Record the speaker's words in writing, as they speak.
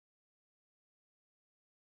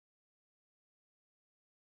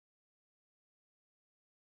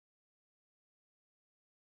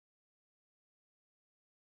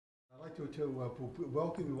I'd like to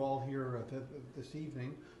welcome you all here this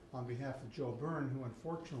evening on behalf of Joe Byrne, who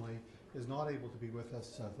unfortunately is not able to be with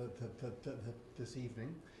us this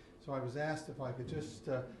evening. So I was asked if I could just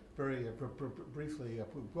very briefly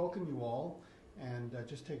welcome you all and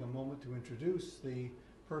just take a moment to introduce the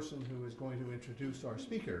person who is going to introduce our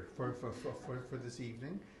speaker for this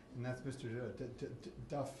evening, and that's Mr.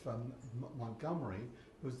 Duff Montgomery,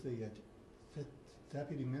 who's the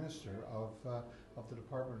Deputy Minister of the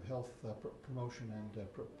Department of Health Promotion and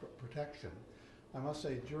Protection. I must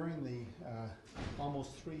say, during the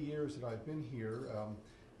almost 3 years that I've been here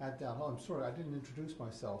at Dalhousie, I'm sorry, I didn't introduce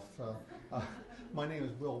myself. My name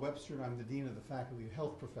is Will Webster, and I'm the Dean of the Faculty of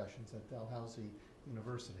Health Professions at Dalhousie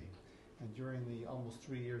University. And during the almost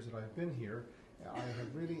 3 years that I've been here, I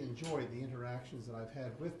have really enjoyed the interactions that I've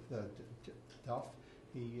had with Duff.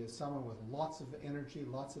 He is someone with lots of energy,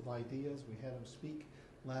 lots of ideas. We had him speak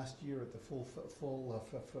last year at the full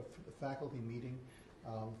faculty meeting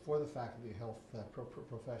for the Faculty of Health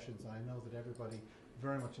Professions. And I know that everybody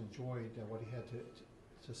very much enjoyed what he had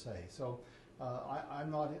to say. So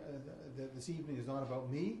I'm not. This evening is not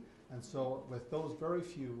about me. And so, with those very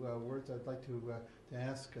few words, I'd like to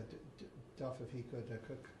ask Duff if he could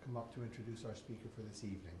come up to introduce our speaker for this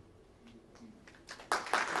evening.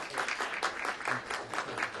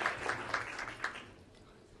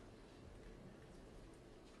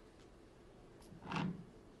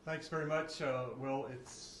 Thanks very much, Will.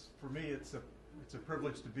 For me, it's a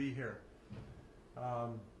privilege to be here.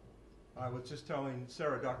 I was just telling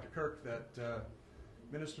Sarah, Dr. Kirk, that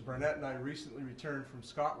Minister Burnett and I recently returned from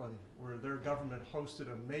Scotland, where their government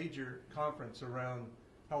hosted a major conference around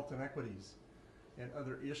health inequities and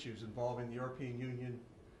other issues involving the European Union,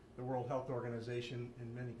 the World Health Organization,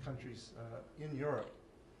 and many countries in Europe.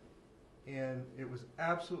 And it was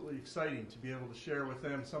absolutely exciting to be able to share with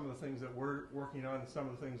them some of the things that we're working on and some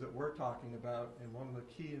of the things that we're talking about. And one of the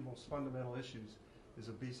key and most fundamental issues is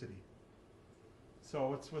obesity.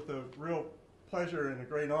 So it's with a real pleasure and a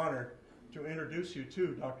great honor to introduce you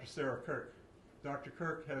to Dr. Sara Kirk. Dr.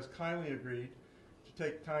 Kirk has kindly agreed to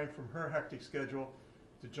take time from her hectic schedule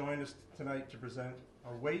to join us tonight to present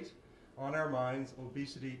A Weight on Our Minds,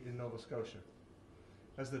 Obesity in Nova Scotia.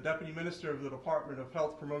 As the Deputy Minister of the Department of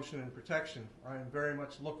Health Promotion and Protection, I am very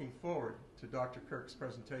much looking forward to Dr. Kirk's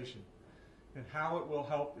presentation and how it will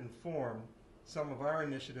help inform some of our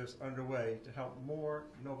initiatives underway to help more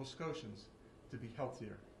Nova Scotians to be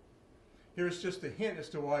healthier. Here's just a hint as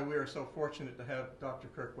to why we are so fortunate to have Dr.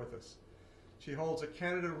 Kirk with us. She holds a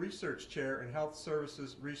Canada Research Chair in Health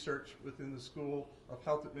Services Research within the School of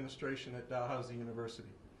Health Administration at Dalhousie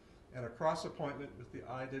University and a cross-appointment with the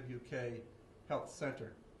IWK Health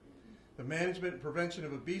Center. The management and prevention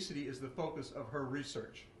of obesity is the focus of her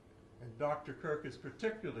research, and Dr. Kirk is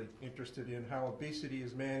particularly interested in how obesity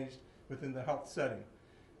is managed within the health setting,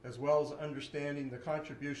 as well as understanding the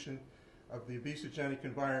contribution of the obesogenic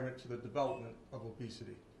environment to the development of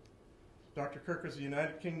obesity. Dr. Kirk is a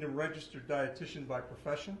United Kingdom registered dietitian by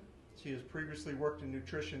profession. She has previously worked in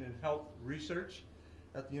nutrition and health research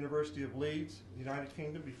at the University of Leeds, United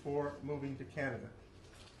Kingdom, before moving to Canada.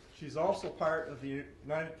 She's also part of the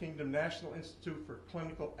United Kingdom National Institute for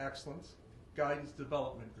Clinical Excellence Guidance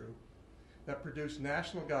Development Group that produced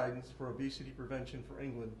national guidance for obesity prevention for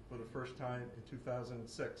England for the first time in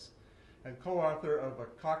 2006, and co-author of a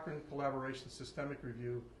Cochrane Collaboration Systemic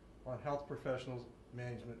Review on Health Professionals'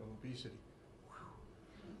 Management of Obesity.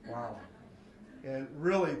 Wow. And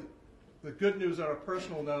really, the good news on a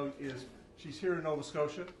personal note is she's here in Nova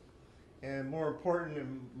Scotia. And more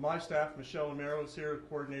important, my staff, Michelle Amaro, is here,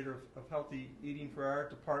 coordinator of healthy eating for our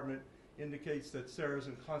department, indicates that Sarah's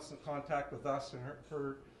in constant contact with us and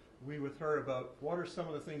we with her about what are some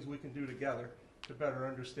of the things we can do together to better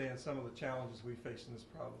understand some of the challenges we face in this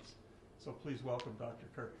province. So please welcome Dr.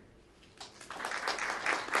 Kirk.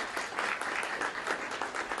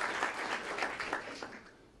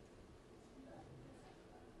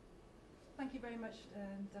 Thank you very much,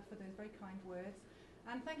 Duff, for those very kind words.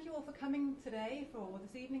 And thank you all for coming today, or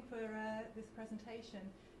this evening, for this presentation,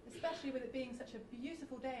 especially with it being such a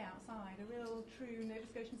beautiful day outside, a real true Nova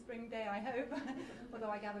Scotian spring day, I hope, although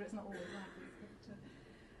I gather it's not always like this.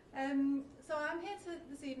 So I'm here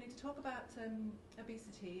this evening to talk about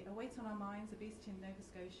obesity, a weight on our minds, obesity in Nova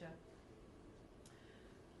Scotia.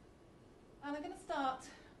 And I'm going to start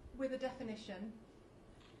with a definition.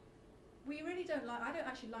 We really I don't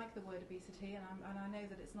actually like the word obesity, and I know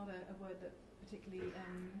that it's not a word that particularly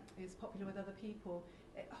is popular with other people.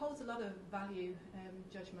 It holds a lot of value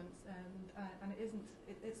judgments, and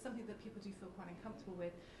it's something that people do feel quite uncomfortable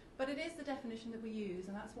with. But it is the definition that we use,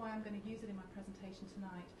 and that's why I'm going to use it in my presentation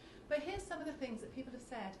tonight. But here's some of the things that people have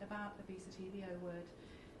said about obesity, the O word.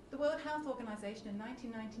 The World Health Organization in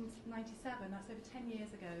 1997, that's over 10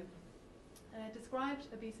 years ago, described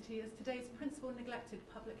obesity as today's principal neglected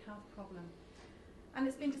public health problem. And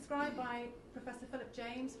it's been described by Professor Philip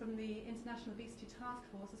James from the International Obesity Task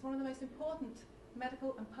Force as one of the most important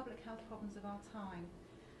medical and public health problems of our time.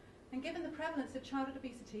 And given the prevalence of childhood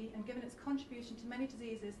obesity and given its contribution to many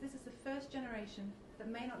diseases, this is the first generation that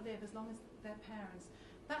may not live as long as their parents.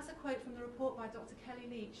 That's a quote from the report by Dr. Kelly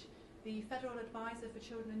Leach, the Federal Advisor for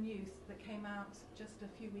Children and Youth, that came out just a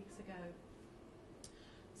few weeks ago.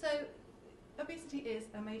 So, obesity is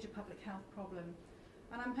a major public health problem,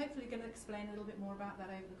 and I'm hopefully going to explain a little bit more about that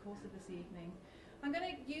over the course of this evening. I'm going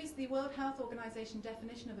to use the World Health Organization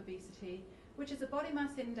definition of obesity, which is a body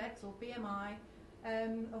mass index, or BMI,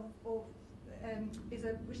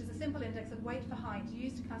 which is a simple index of weight for height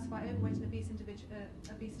used to classify overweight and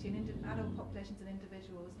obesity in adult populations and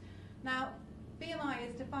individuals. Now, BMI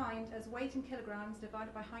is defined as weight in kilograms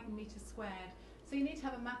divided by height in meters squared. So you need to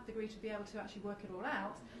have a math degree to be able to actually work it all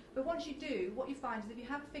out. But once you do, what you find is if you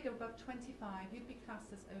have a figure above 25, you'd be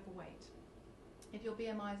classed as overweight. If your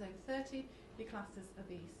BMI is over 30, you're classed as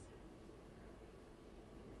obese.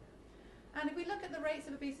 And if we look at the rates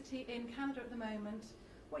of obesity in Canada at the moment,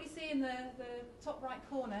 what you see in the top right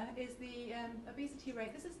corner is the obesity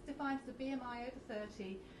rate. This is defined as a BMI over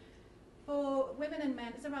 30. For women and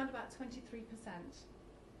men, it's around about 23%.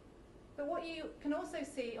 But what you can also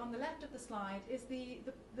see on the left of the slide is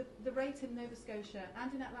the rate in Nova Scotia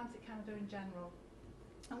and in Atlantic Canada in general.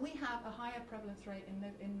 And we have a higher prevalence rate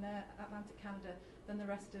in Atlantic Canada than the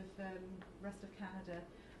rest of Canada.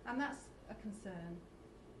 And that's a concern.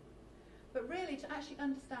 But really, to actually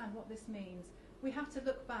understand what this means, we have to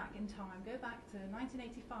look back in time, go back to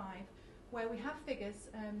 1985, where we have figures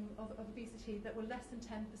of obesity that were less than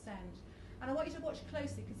 10%. And I want you to watch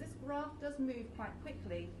closely, because this graph does move quite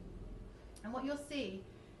quickly. And what you'll see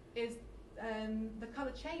is the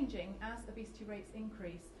colour changing as obesity rates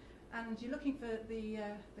increase. And you're looking for the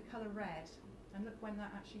colour red, and look when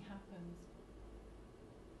that actually happens.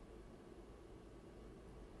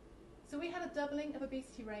 So we had a doubling of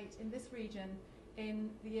obesity rate in this region in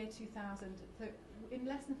the year 2000. So in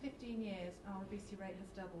less than 15 years, our obesity rate has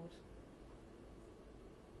doubled.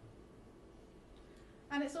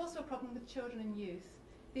 And it's also a problem with children and youth.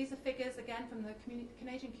 These are figures, again, from the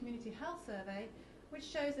Canadian Community Health Survey, which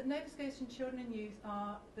shows that Nova Scotian children and youth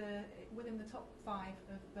are within the top 5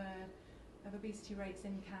 of obesity rates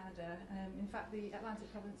in Canada. In fact, the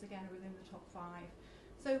Atlantic province, again, are within the top 5.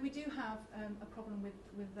 So we do have a problem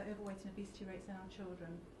with the overweight and obesity rates in our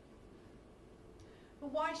children.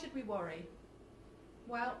 But why should we worry?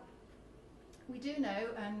 Well, we do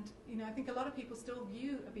know, and I think a lot of people still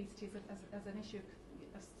view obesity as an issue,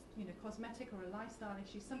 cosmetic or a lifestyle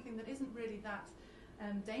issue, something that isn't really that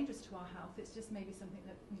dangerous to our health. It's just maybe something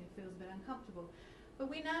that feels a bit uncomfortable. But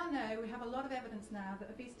we now know, we have a lot of evidence now that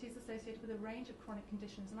obesity is associated with a range of chronic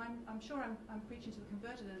conditions, and I'm sure I'm preaching to the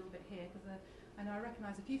converted a little bit here, because I know I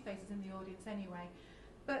recognise a few faces in the audience anyway.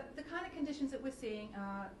 But the kind of conditions that we're seeing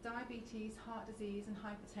are diabetes, heart disease and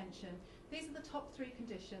hypertension. These are the top 3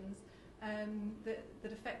 conditions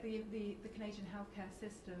that affect the Canadian healthcare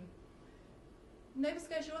system. Nova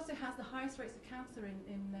Scotia also has the highest rates of cancer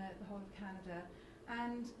in the whole of Canada,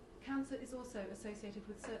 and cancer is also associated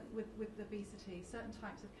with obesity, certain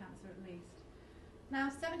types of cancer at least. Now,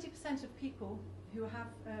 70% of people who have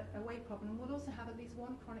a weight problem will also have at least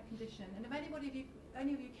one chronic condition. And if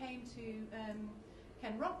any of you came to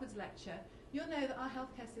Ken Rockwood's lecture, you'll know that our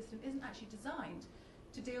healthcare system isn't actually designed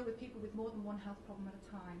to deal with people with more than one health problem at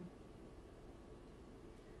a time.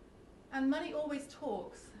 And money always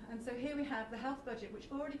talks. And so here we have the health budget, which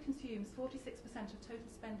already consumes 46% of total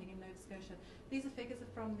spending in Nova Scotia. These are figures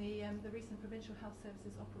from the recent Provincial Health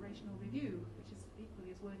Services Operational Review, which is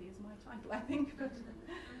equally as worthy as my title, I think.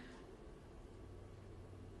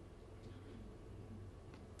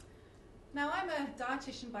 Now, I'm a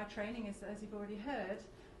dietitian by training, as you've already heard.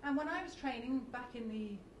 And when I was training back in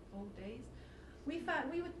the old days, we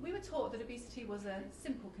were taught that obesity was a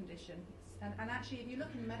simple condition. And actually, if you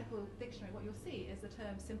look in the medical dictionary, what you'll see is the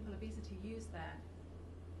term simple obesity used there.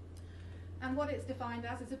 And what it's defined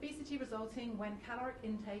as is obesity resulting when caloric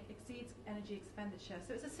intake exceeds energy expenditure.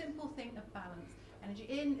 So it's a simple thing of balance. Energy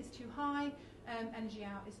in is too high, energy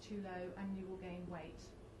out is too low, and you will gain weight.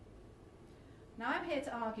 Now, I'm here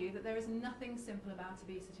to argue that there is nothing simple about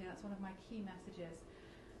obesity. That's one of my key messages.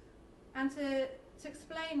 And to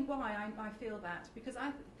explain why I feel that, because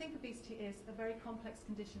I think obesity is a very complex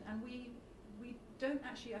condition, and we we don't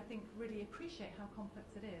actually, I think, really appreciate how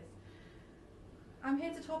complex it is. I'm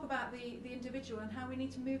here to talk about the individual and how we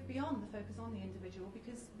need to move beyond the focus on the individual,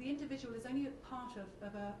 because the individual is only a part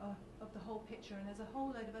of the whole picture, and there's a whole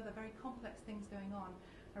load of other very complex things going on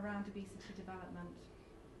around obesity development.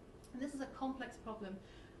 And this is a complex problem,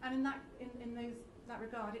 and in that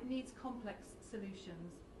regard, it needs complex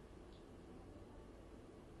solutions.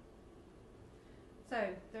 So,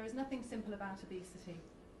 there is nothing simple about obesity.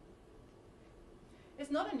 It's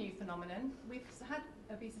not a new phenomenon. We've had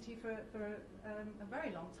obesity for a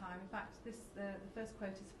very long time. In fact, the first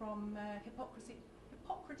quote is from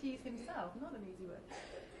Hippocrates himself, not an easy word,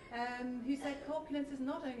 who said, "Corpulence is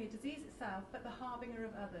not only a disease itself, but the harbinger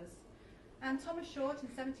of others." And Thomas Short in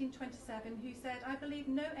 1727, who said, "I believe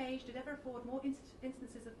no age did ever afford more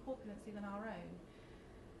instances of corpulency than our own."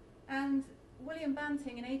 And William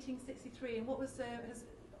Banting in 1863, in what was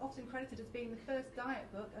often credited as being the first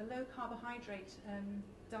diet book, a low-carbohydrate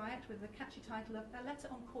diet with the catchy title of A Letter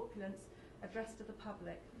on Corpulence Addressed to the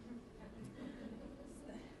Public.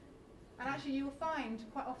 And actually you will find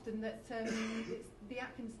quite often that it's the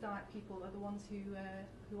Atkins diet people are the ones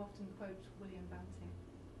who often quote William Banting.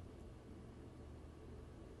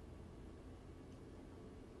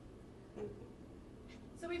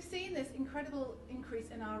 So we've seen this incredible increase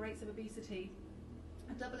in our rates of obesity,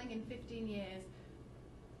 a doubling in 15 years.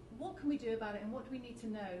 What can we do about it, and what do we need to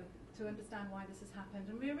know to understand why this has happened?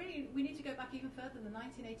 And we need to go back even further than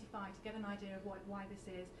 1985 to get an idea of why this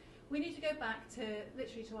is. We need to go back to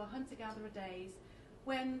literally to our hunter-gatherer days,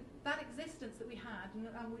 when that existence that we had,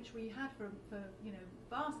 and which we had for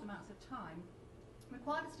vast amounts of time,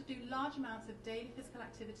 required us to do large amounts of daily physical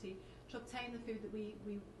activity to obtain the food that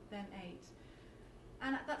we then ate.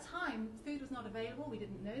 And at that time, food was not available. We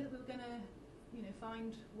didn't know that we were going to,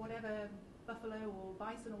 find whatever buffalo or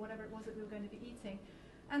bison or whatever it was that we were going to be eating.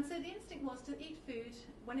 And so the instinct was to eat food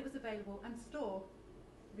when it was available and store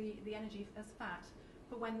the energy as fat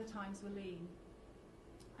for when the times were lean.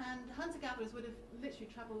 And hunter-gatherers would have literally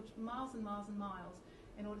travelled miles and miles and miles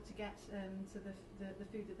in order to get to the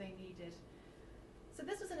food that they needed. So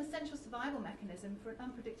this was an essential survival mechanism for an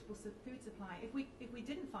unpredictable food supply. If we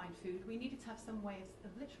didn't find food, we needed to have some way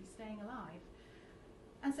of literally staying alive.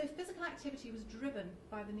 And so physical activity was driven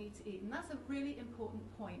by the need to eat, and that's a really important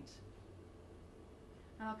point.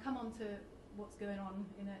 And I'll come on to what's going on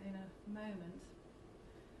in a moment.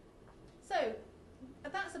 So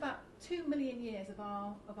that's about 2 million years of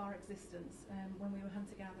our existence when we were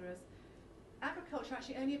hunter-gatherers. Agriculture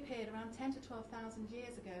actually only appeared around 10 to 12,000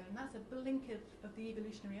 years ago, and that's a blink of the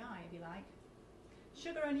evolutionary eye, if you like.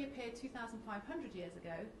 Sugar only appeared 2,500 years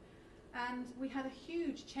ago, and we had a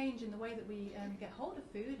huge change in the way that we get hold of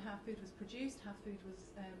food, how food was produced, how food was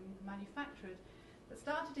manufactured, that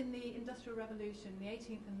started in the Industrial Revolution, the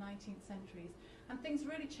 18th and 19th centuries, and things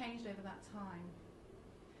really changed over that time.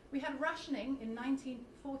 We had rationing in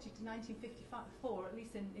 1940 to 1954, at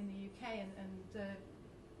least in the UK, and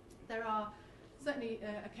there are certainly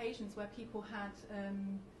occasions where people had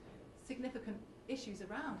significant issues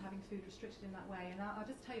around having food restricted in that way. And I'll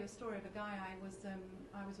just tell you a story of a guy I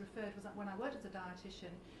was referred when I worked as a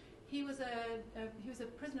dietitian. He was a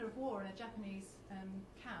prisoner of war in a Japanese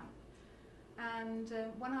camp, and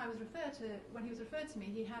when he was referred to me,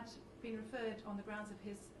 he had been referred on the grounds of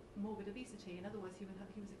his morbid obesity. In other words, he was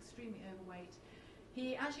extremely overweight.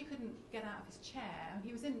 He actually couldn't get out of his chair.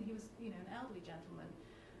 He was an elderly gentleman.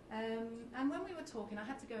 And when we were talking, I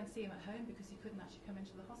had to go and see him at home because he couldn't actually come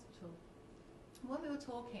into the hospital. When we were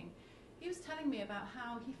talking, he was telling me about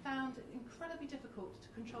how he found it incredibly difficult to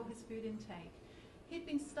control his food intake. He'd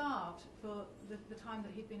been starved for the time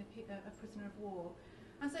that he'd been a prisoner of war.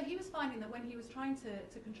 And so he was finding that when he was trying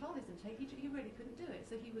to control his intake, he really couldn't do it.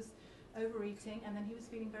 So he was overeating, and then he was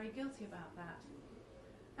feeling very guilty about that.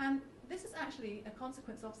 And this is actually a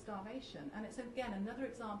consequence of starvation, and it's again another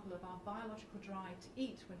example of our biological drive to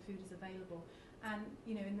eat when food is available. And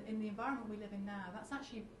in the environment we live in now, that's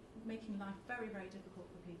actually making life very, very difficult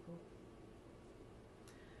for people.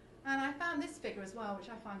 And I found this figure as well, which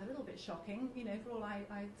I find a little bit shocking. For all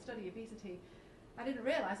I study obesity, I didn't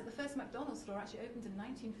realise that the first McDonald's store actually opened in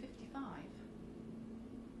 1955.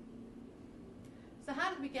 So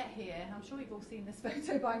how did we get here? I'm sure you've all seen this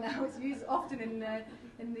photo by now. It's used often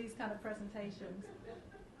in these kind of presentations.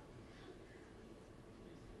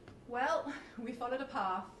 Well, we followed a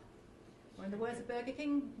path. Or in the words of Burger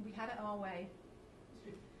King, we had it our way.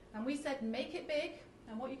 And we said, make it big.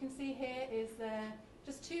 And what you can see here is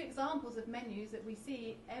just two examples of menus that we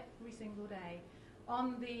see every single day.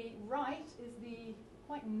 On the right is the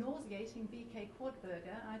quite nauseating BK Quad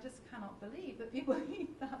Burger. I just cannot believe that people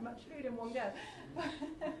eat that much food in one go.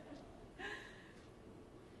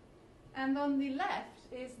 And on the left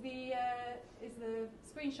is the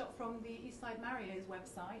screenshot from the Eastside Mario's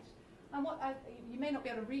website. And what you may not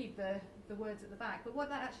be able to read the words at the back, but what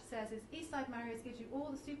that actually says is Eastside Mario's gives you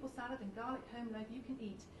all the soup or salad and garlic home loaf you can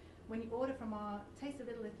eat when you order from our Taste of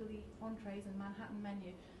Little Italy entrees and Manhattan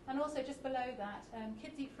menu. And also just below that,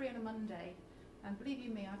 kids eat free on a Monday. And believe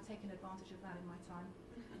you me, I've taken advantage of that in my time.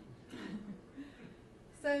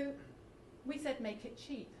 So we said make it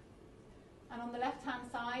cheap. And on the left-hand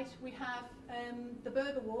side, we have the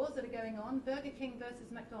burger wars that are going on, Burger King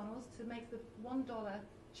versus McDonald's, to make the $1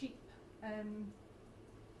 cheap,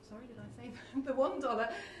 sorry, did I say the $1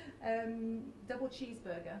 double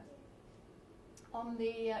cheeseburger. On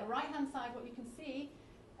the right-hand side, what you can see,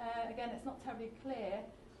 again, it's not terribly clear,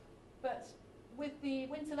 but with the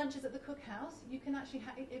winter lunches at the cookhouse, you can actually,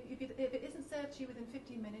 if it isn't served to you within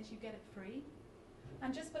 15 minutes, you get it free.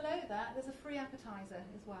 And just below that, there's a free appetizer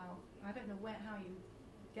as well. I don't know how you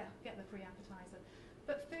get the free appetizer.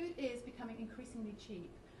 But food is becoming increasingly cheap.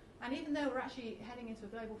 And even though we're actually heading into a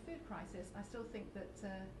global food crisis, I still think that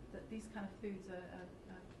these kind of foods are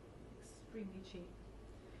extremely cheap.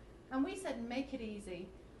 And we said make it easy.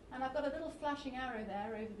 And I've got a little flashing arrow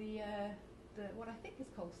there over the what I think is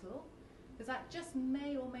coleslaw, because that just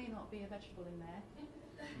may or may not be a vegetable in there.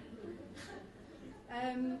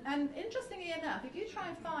 And interestingly enough, if you try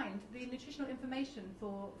and find the nutritional information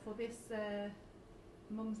for this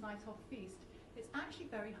Mum's Night Off feast, it's actually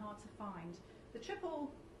very hard to find. The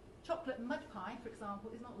triple chocolate mud pie, for example,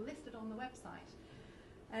 is not listed on the website.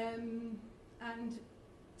 And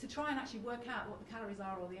to try and actually work out what the calories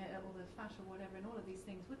are or the fat or whatever in all of these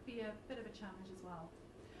things would be a bit of a challenge as well.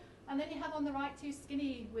 And then you have on the right two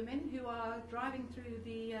skinny women who are driving through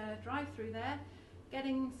the drive-through there,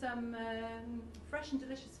 getting some fresh and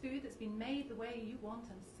delicious food that's been made the way you want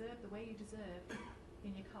and served the way you deserve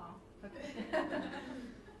in your car. Okay.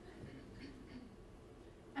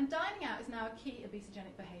 And dining out is now a key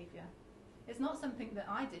obesogenic behaviour. It's not something that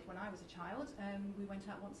I did when I was a child. We went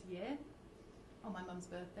out once a year on my mum's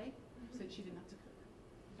birthday, so she didn't have to cook.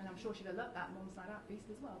 And I'm sure she'd have loved that Mum's Night Out feast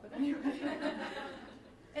as well. But anyway,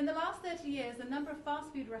 in the last 30 years, the number of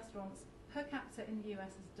fast food restaurants per capita in the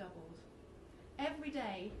US has doubled. Every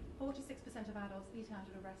day, 46% of adults eat out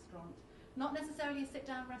at a restaurant. Not necessarily a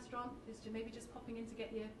sit-down restaurant, it's maybe just popping in to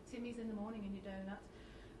get your Timmies in the morning and your donuts.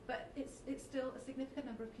 But it's still a significant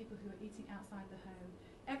number of people who are eating outside the home.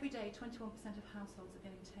 Every day, 21% of households are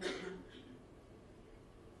getting takeout.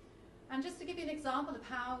 And just to give you an example of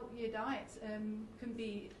how your diet can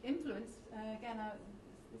be influenced, again,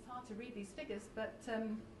 it's hard to read these figures, but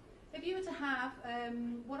if you were to have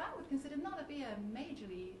what I would consider not to be a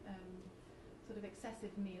majorly sort of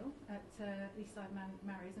excessive meal at Eastside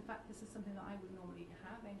Mario's. In fact, this is something that I would normally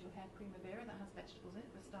have, angel hair primavera, that has vegetables in it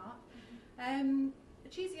for a start. A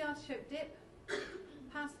cheesy artichoke dip,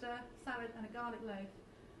 pasta, salad and a garlic loaf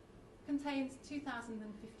contains 2,050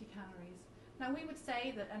 calories. Now we would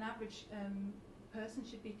say that an average person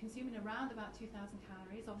should be consuming around about 2,000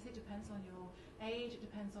 calories. Obviously it depends on your age, it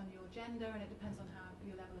depends on your gender, and it depends on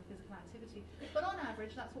your level of physical activity. But on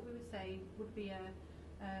average, that's what we would say would be a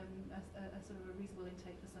sort of a reasonable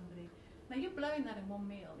intake for somebody. Now you're blowing that in one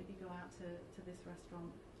meal if you go out to this restaurant.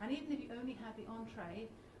 And even if you only had the entree,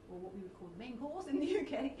 or what we would call the main course in the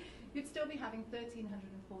UK, you'd still be having 1,340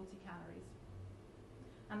 calories.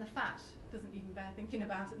 And the fat doesn't even bear thinking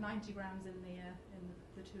about at 90 grams in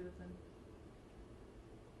the two of them.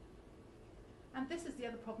 And this is the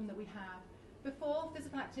other problem that we have. Before,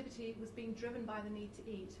 physical activity was being driven by the need to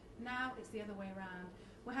eat. Now it's the other way around.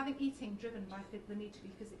 We're having eating driven by the need to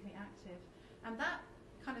be physically active. And that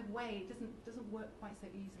kind of way doesn't work quite so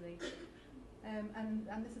easily. And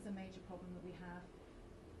this is a major problem that we have.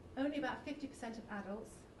 Only about 50% of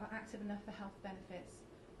adults are active enough for health benefits.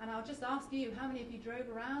 And I'll just ask you, how many of you drove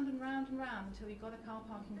around and round and round until you got a car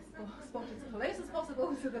parking spot as close as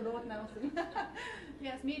possible to the Lord Nelson?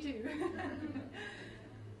 Yes, me too.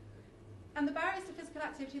 And the barriers to physical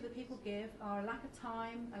activity that people give are a lack of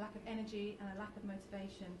time, a lack of energy, and a lack of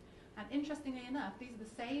motivation. And interestingly enough, these are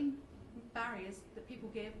the same barriers that people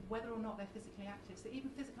give whether or not they're physically active. So even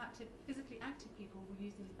physically active people will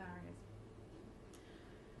use these barriers.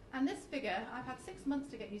 And this figure, I've had 6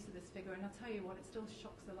 months to get used to this figure, and I'll tell you what, it still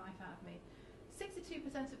shocks the life out of me. 62%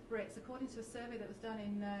 of Brits, according to a survey that was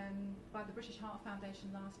done by the British Heart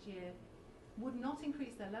Foundation last year, would not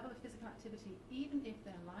increase their level of physical activity even if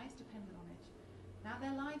their lives depended on it. Now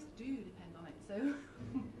their lives do depend on it, so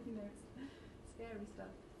you know, it's scary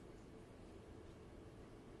stuff.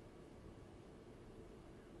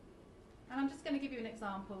 And I'm just going to give you an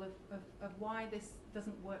example of why this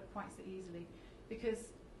doesn't work quite so easily,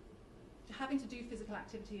 because having to do physical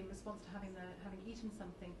activity in response to having eaten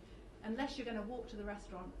something, unless you're going to walk to the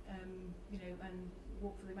restaurant, and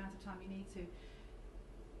walk for the amount of time you need to.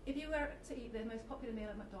 If you were to eat the most popular meal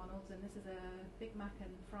at McDonald's, and this is a Big Mac and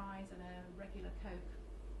fries and a regular Coke,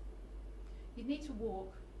 you'd need to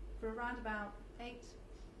walk for around about 8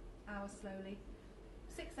 hours slowly,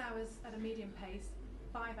 6 hours at a medium pace,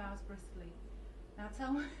 5 hours briskly. Now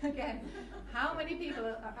tell me again, how many people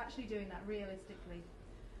are actually doing that realistically?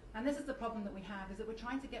 And this is the problem that we have, is that we're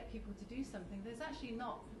trying to get people to do something that's actually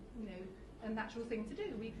not, a natural thing to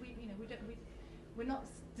do. We're not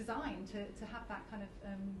designed to have that kind of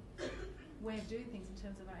way of doing things in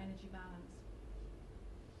terms of our energy balance.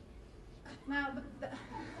 Now,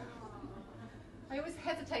 I always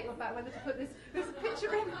hesitate about whether to put this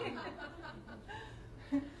picture in here.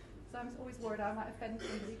 So I'm always worried I might offend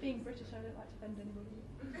somebody. Being British, I don't like to offend anybody.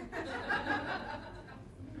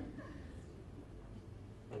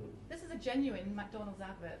 This is a genuine McDonald's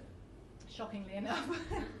advert, shockingly enough.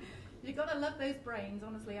 You've got to love those brains,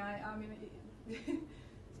 honestly. I mean, it's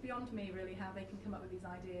beyond me, really, how they can come up with these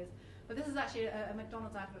ideas. But this is actually a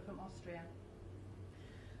McDonald's advert from Austria.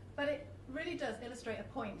 But it really does illustrate a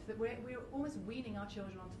point that we're almost weaning our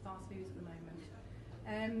children onto fast foods at the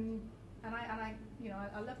moment. And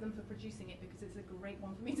I love them for producing it, because it's a great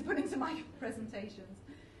one for me to put into my presentations.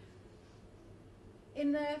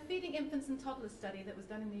 In the Feeding Infants and Toddlers study that was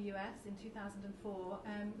done in the US in 2004,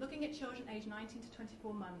 looking at children aged 19 to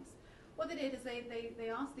 24 months, what they did is they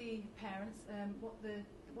asked the parents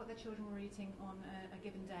what their children were eating on a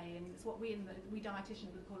given day, and it's what we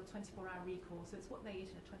dietitians would call a 24-hour recall, so it's what they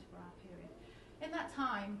eat in a 24-hour period. In that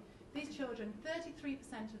time, these children, 33%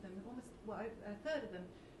 of them, a third of them,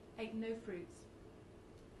 ate no fruits.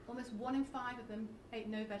 Almost 1 in 5 of them ate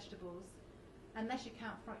no vegetables, unless you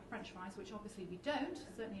count French fries, which obviously we don't,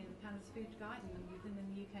 certainly in Canada's food guide, and in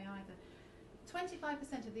the UK either.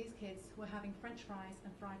 25% of these kids were having French fries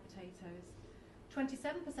and fried potatoes.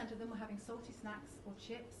 27% of them were having salty snacks or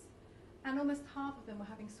chips, and almost half of them were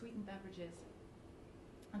having sweetened beverages,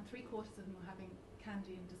 and 3/4 of them were having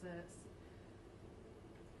candy and desserts.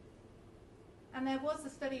 And there was a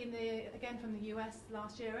study again from the US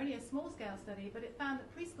last year, only a small-scale study, but it found that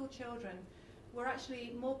preschool children were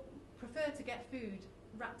actually more preferred to get food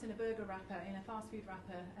wrapped in a burger wrapper, in a fast food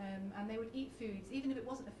wrapper, and they would eat foods, even if it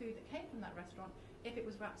wasn't a food that came from that restaurant, if it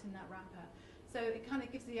was wrapped in that wrapper. So it kind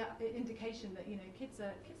of gives the indication that kids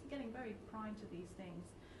are getting very primed to these things.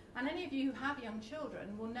 And any of you who have young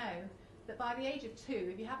children will know that by the age of 2,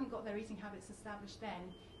 if you haven't got their eating habits established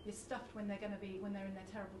then, you're stuffed when they're in their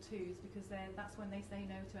terrible 2s, because that's when they say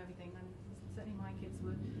no to everything. And certainly my kids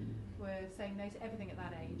were saying no to everything at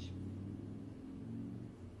that age.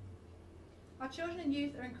 Our children and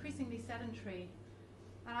youth are increasingly sedentary.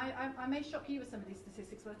 And I may shock you with some of these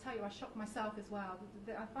statistics, but I'll tell you, I shock myself as well.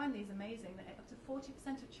 I find these amazing, that up to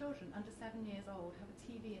 40% of children under 7 years old have a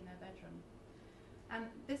TV in their bedroom. And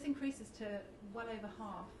this increases to well over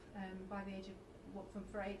half by the age of,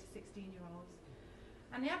 for 8 to 16-year-olds.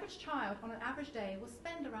 And the average child, on an average day, will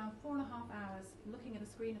spend around 4.5 hours looking at a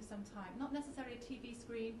screen of some type. Not necessarily a TV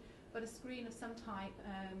screen, but a screen of some type,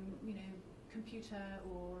 computer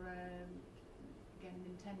or, again,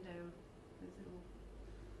 Nintendo, those little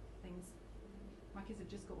things. My kids have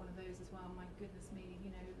just got one of those as well. My goodness me,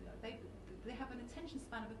 they have an attention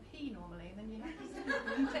span of a pea normally, and then you have to sit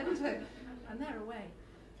with the Nintendo, and they're away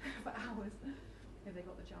for hours if they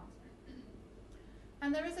got the chance.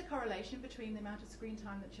 And there is a correlation between the amount of screen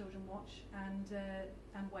time that children watch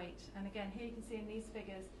and weight. And again, here you can see in these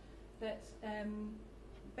figures that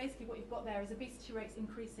basically what you've got there is obesity rates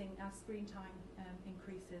increasing as screen time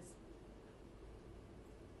increases.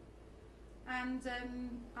 And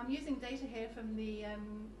I'm using data here from the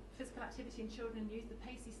Physical Activity in Children and Youth, the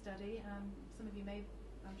PACey study. Some of you may,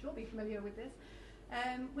 I'm sure, be familiar with this,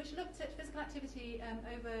 which looked at physical activity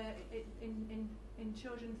in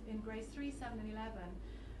children in grades 3, 7 and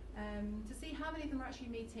 11 to see how many of them are actually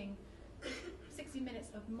meeting 60 minutes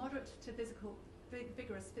of moderate to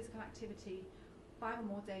vigorous physical activity 5 or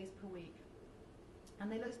more days per week.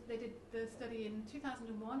 And they did the study in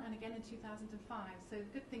 2001 and again in 2005. So the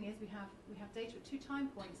good thing is we have data at 2 time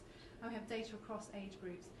points, and we have data across age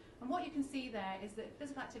groups. And what you can see there is that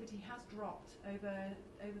physical activity has dropped over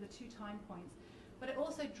the 2 time points, but it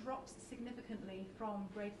also drops significantly from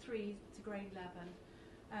grade 3 to grade 11.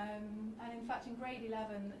 And in fact, in grade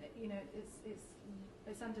 11,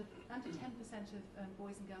 it's under 10% of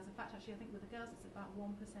boys and girls. In fact, actually, I think with the girls, it's about 1%,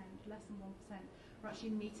 less than 1%, are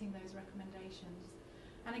actually meeting those recommendations.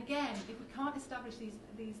 And again, if we can't establish these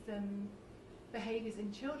behaviours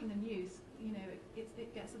in children and youth,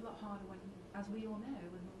 it gets a lot harder when, as we all know,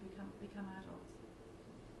 when we become adults.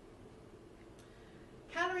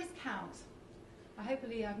 Calories count.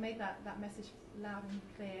 Hopefully I've made that message loud and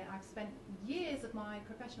clear. I've spent years of my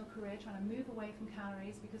professional career trying to move away from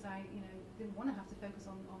calories because I didn't want to have to focus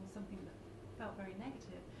on something that felt very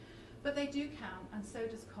negative. But they do count, and so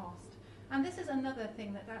does cost. And this is another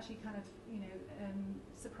thing that actually kind of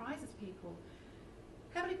surprises people.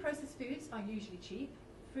 Heavily processed foods are usually cheap.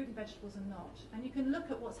 Fruit and vegetables are not. And you can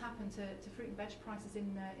look at what's happened to fruit and veg prices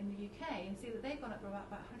in the UK and see that they've gone up by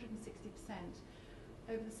about 160%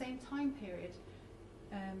 over the same time period.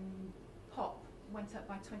 Pop went up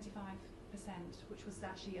by 25%, which was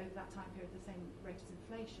actually over that time period the same rate as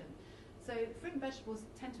inflation. So fruit and vegetables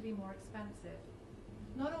tend to be more expensive.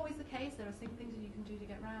 Not always the case. There are things that you can do to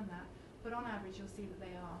get around that, but on average you'll see that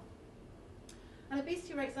they are. And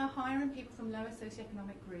obesity rates are higher in people from lower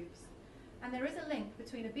socioeconomic groups. And there is a link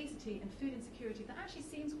between obesity and food insecurity that actually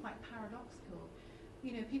seems quite paradoxical.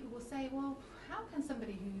 People will say, well, how can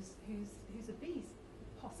somebody who's obese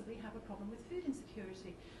possibly have a problem with food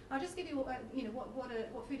insecurity? I'll just give you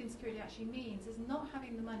what food insecurity actually means is not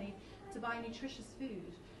having the money to buy nutritious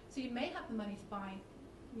food. So you may have the money to buy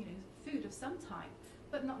food of some type,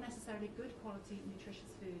 but not necessarily good quality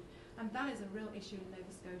nutritious food. And that is a real issue in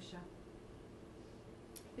Nova Scotia.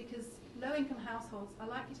 Because low-income households are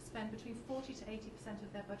likely to spend between 40 to 80%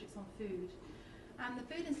 of their budgets on food. And the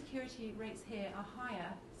food insecurity rates here are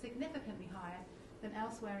higher, significantly higher, than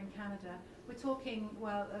elsewhere in Canada. We're talking,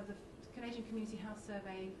 the Canadian Community Health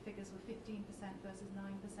Survey figures were 15% versus 9%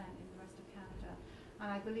 in the rest of Canada.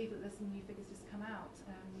 And I believe that there's some new figures just come out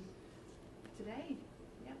today.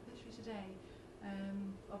 Yeah, literally today.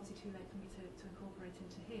 Obviously too late for me to incorporate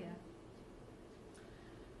into here.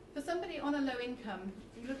 For somebody on a low income,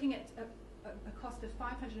 you're looking at a cost of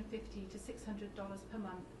 $550 to $600 per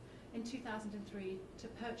month in 2003 to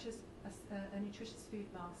purchase a nutritious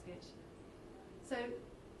food basket. So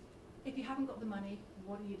if you haven't got the money,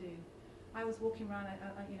 what do you do? I was walking around,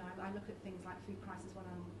 I look at things like food prices when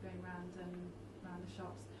I'm going around the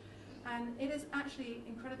shops. And it is actually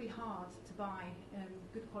incredibly hard to buy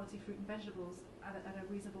good quality fruit and vegetables at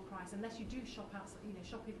a reasonable price, unless you do shop outside,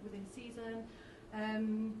 shop within season.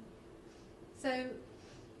 So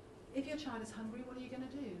if your child is hungry, what are you going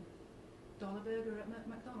to do? Dollar burger at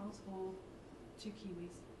McDonald's or 2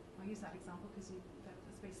 kiwis? I'll use that example because that's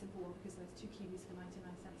a very simple one, because there's 2 kiwis for 99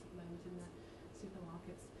 cents at the moment in the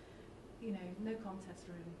supermarkets. No contest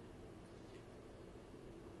really.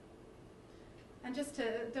 And just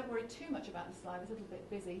don't worry too much about the slide, it's a little bit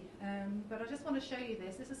busy, but I just want to show you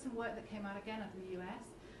this. This is some work that came out again out of the US.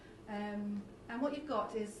 And what you've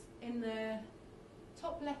got is in the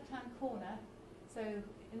top left-hand corner, so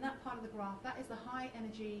in that part of the graph, that is the high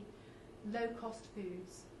energy, low-cost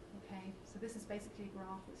foods. Okay, so this is basically a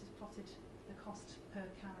graph which has plotted the cost per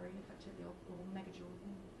calorie, effectively, or megajoule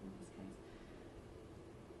in this case.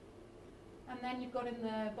 And then you've got in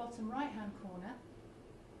the bottom right-hand corner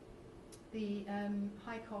the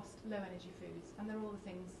high-cost, low-energy foods, and they're all the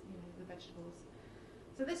things, the vegetables.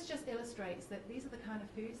 So this just illustrates that these are the kind of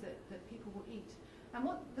foods that people will eat. And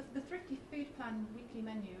what the Thrifty Food Plan weekly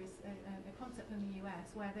menu is a concept from the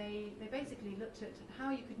US, where they basically looked at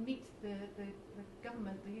how you could meet the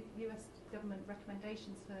US government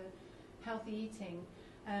recommendations for healthy eating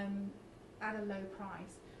at a low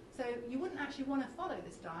price. So you wouldn't actually want to follow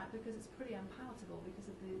this diet because it's pretty unpalatable because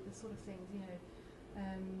of the sort of things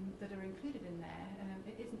that are included in there.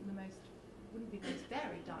 It wouldn't be the most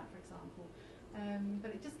varied diet, for example.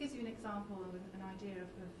 But it just gives you an example of an idea of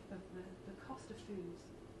the cost of foods.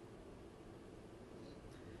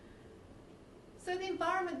 So the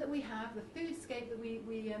environment that we have, the foodscape that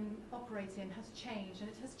we operate in has changed, and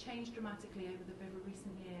it has changed dramatically over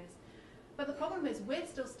recent years. But the problem is we're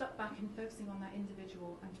still stuck back in focusing on that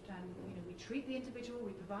individual, and we treat the individual,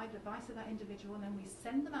 we provide advice to that individual, and then we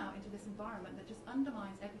send them out into this environment that just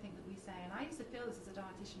undermines everything that we say. And I used to feel this as a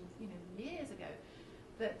dietitian, years ago,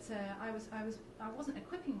 that I wasn't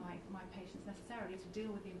equipping my patients necessarily to deal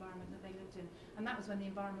with the environment that they lived in, and that was when the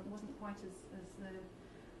environment wasn't quite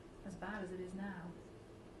as bad as it is now.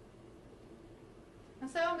 And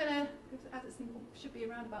so I'm going to, as it should be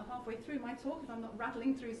around about halfway through my talk, if I'm not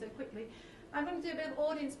rattling through so quickly, I'm going to do a bit of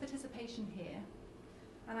audience participation here.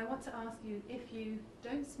 And I want to ask you, if you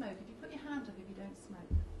don't smoke, if you put your hand up if you don't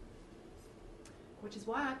smoke, which is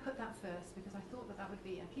why I put that first, because I thought that would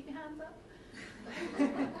be, keep your hands up.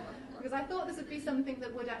 Because I thought this would be something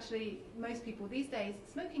that would actually, most people these days,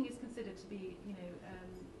 smoking is considered to be,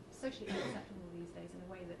 socially unacceptable these days in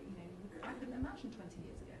a way that, I couldn't imagine 20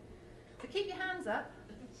 years ago. So keep your hands up.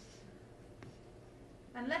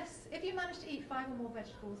 If you manage to eat 5 or more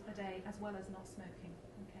vegetables a day as well as not smoking,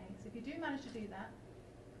 okay? So if you managed to do that,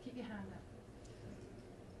 keep your hand up.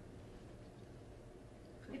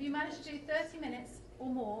 If you manage to do 30 minutes or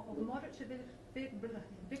more of moderate to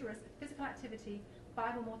vigorous physical activity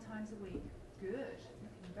 5 or more times a week, good.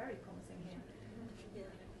 Looking very promising here.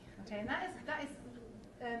 Okay, and that is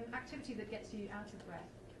activity that gets you out of breath,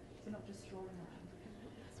 so not just strolling around.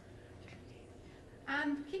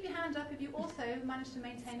 And keep your hand up if you also manage to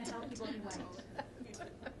maintain a healthy body weight.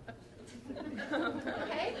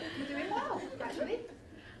 Okay, you're doing well, actually.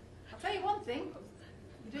 I'll tell you one thing,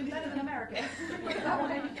 you're doing better than America. That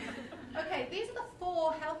way. Okay, these are the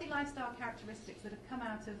 4 healthy lifestyle characteristics that have come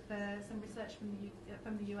out of some research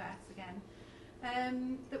from the US again.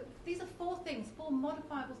 These are 4 things, 4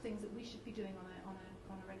 modifiable things that we should be doing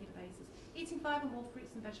on a regular basis. Eating 5 or more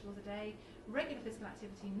fruits and vegetables a day, regular physical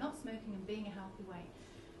activity, not smoking, and being a healthy weight.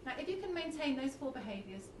 Now, if you can maintain those 4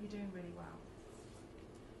 behaviours, you're doing really well.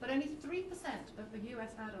 But only 3% of the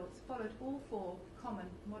US adults followed all 4 common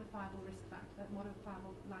modifiable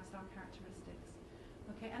modifiable lifestyle characteristics.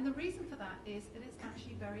 Okay, and the reason for that is that it's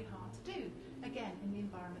actually very hard to do, again, in the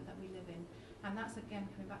environment that we live in. And that's, again,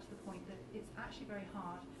 coming back to the point that it's actually very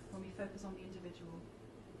hard when we focus on the individual.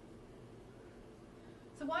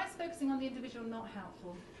 So why is focusing on the individual not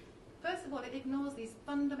helpful? First of all, it ignores these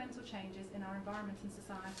fundamental changes in our environment and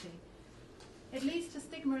society. It leads to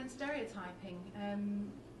stigma and stereotyping.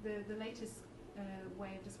 The latest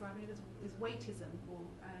way of describing it is weightism, or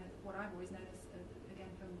what I've always known as,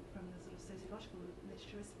 again, from the sort of sociological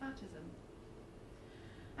literature, is fatism.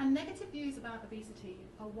 And negative views about obesity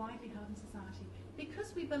are widely held in society.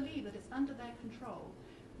 Because we believe that it's under their control,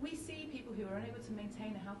 we see people who are unable to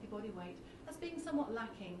maintain a healthy body weight as being somewhat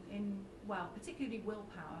lacking in, well, particularly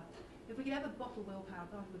willpower. If we could ever bottle willpower,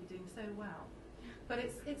 God, we'd be doing so well. But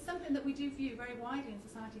it's something that we do view very widely in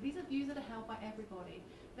society. These are views that are held by everybody.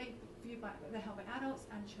 They're held by adults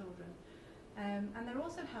and children. And they're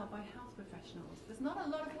also held by health professionals. There's not a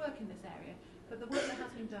lot of work in this area, but the work that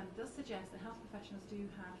has been done does suggest that health professionals do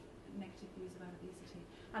have negative views about obesity.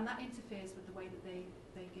 And that interferes with the way that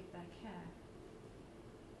they give their care.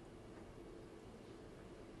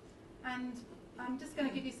 And I'm just going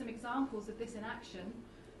to give you some examples of this in action.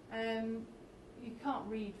 You can't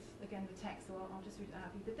read, again, the text, so I'll just read it out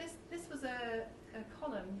of you. But this was a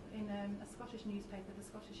column in a Scottish newspaper, the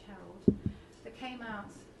Scottish Herald, that came out.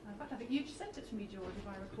 In fact, I think you sent it to me, George, if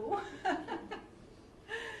I recall.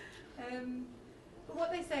 But what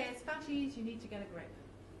they say is, fatties, you need to get a grip.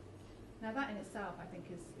 Now that in itself, I think,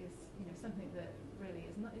 is something that really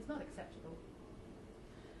is not acceptable.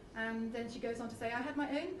 And then she goes on to say, I had my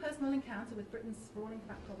own personal encounter with Britain's sprawling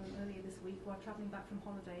fat problem earlier this week while travelling back from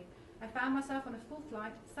holiday. I found myself on a full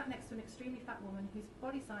flight, sat next to an extremely fat woman whose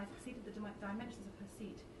body size exceeded the dimensions of her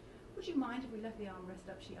seat. Would you mind if we left the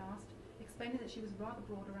armrest up, she asked, explaining that she was rather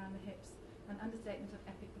broad around the hips, an understatement of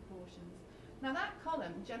epic proportions. Now that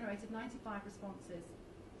column generated 95 responses,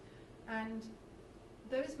 and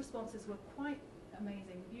those responses were quite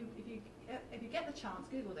amazing. If you get the chance,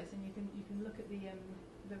 Google this, and you can look at the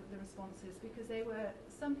responses, because there were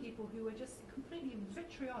some people who were just completely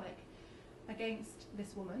vitriolic against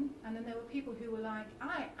this woman, and then there were people who were like,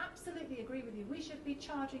 I absolutely agree with you. We should be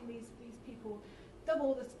charging these people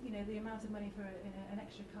double the amount of money for an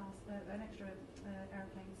extra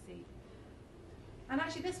aeroplane seat. And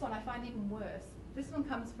actually, this one I find even worse. This one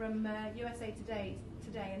comes from USA Today,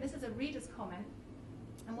 and this is a reader's comment.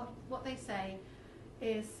 And what they say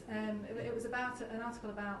is, it was about an article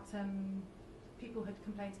about people had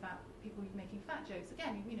complained about people making fat jokes.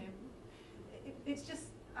 Again, it's just,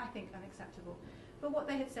 I think, unacceptable. But what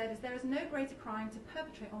they had said is, there is no greater crime to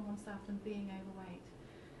perpetrate on oneself than being overweight.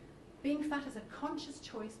 Being fat is a conscious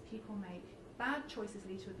choice people make. Bad choices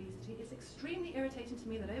lead to obesity. It's extremely irritating to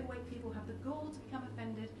me that overweight people have the gall to become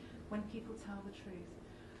offended when people tell the truth.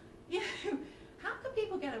 How could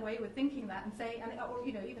people get away with thinking that and say, or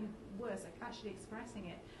even worse, like actually expressing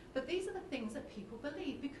it? But these are the things that people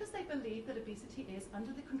believe. Because they believe that obesity is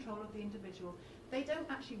under the control of the individual, they don't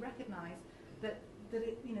actually recognise that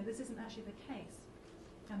this isn't actually the case.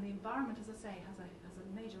 And the environment, as I say, has a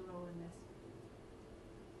major role in this.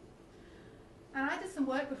 And I did some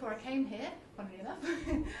work before I came here, funnily enough,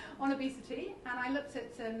 on obesity, and I looked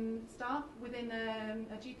at staff within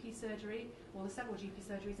a GP surgery, or the several GP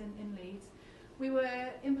surgeries in Leeds. We were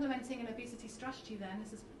implementing an obesity strategy then.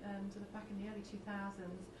 This is sort of back in the early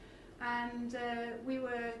 2000s, and we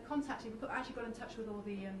were contacting. We actually got in touch with all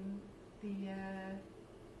the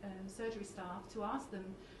surgery staff to ask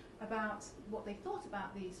them about what they thought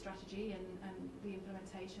about the strategy and the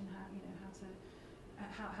implementation.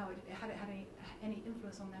 How it had any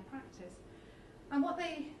influence on their practice. And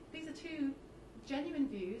these are two genuine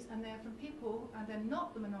views, and they're from people, and they're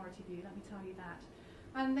not the minority view, let me tell you that.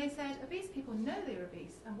 And they said obese people know they're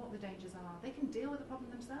obese and what the dangers are. They can deal with the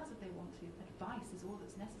problem themselves if they want to. Advice is all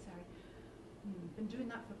that's necessary. Been doing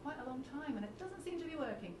that for quite a long time, and it doesn't seem to be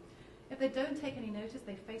working. If they don't take any notice,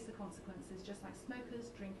 they face the consequences, just like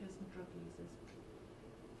smokers, drinkers, and drug users.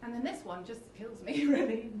 And then this one just kills me,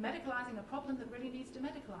 really. Medicalising a problem that really needs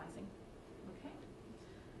demedicalising. Okay?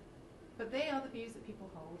 But they are the views that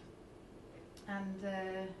people hold. And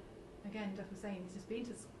again, Duff was saying he's just been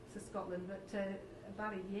to Scotland, but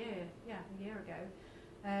about a year ago,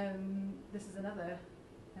 this is another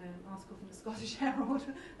article from the Scottish Herald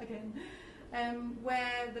again,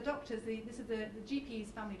 where the doctors, the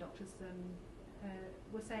GPs, family doctors,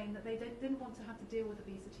 were saying that they didn't want to have to deal with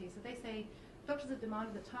obesity. So they say doctors have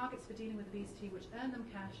demanded that targets for dealing with obesity, which earn them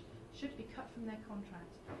cash, should be cut from their contract.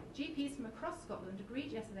 GPs from across Scotland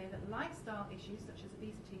agreed yesterday that lifestyle issues such as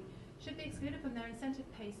obesity should be excluded from their incentive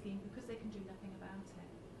pay scheme because they can do nothing about it.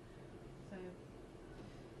 So,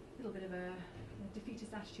 a little bit of a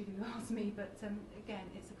defeatist attitude if you ask me, but again,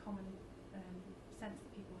 it's a common sense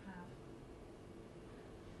that people have.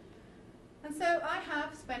 And so I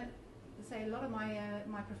have spent, say, a lot of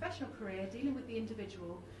my professional career dealing with the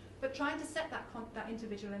individual, but trying to set that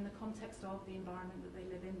individual in the context of the environment that they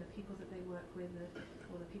live in, the people that they work with,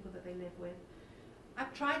 or the people that they live with.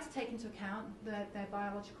 I've tried to take into account their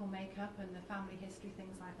biological makeup and their family history,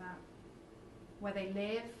 things like that, where they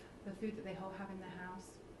live, the food that they have in their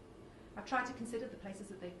house. I've tried to consider the places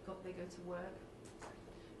that they go to work,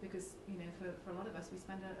 because for a lot of us we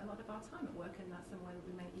spend a lot of our time at work, and that's somewhere that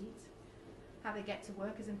we may eat. How they get to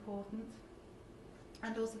work is important,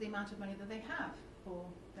 and also the amount of money that they have for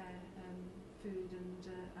their food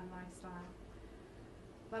and lifestyle.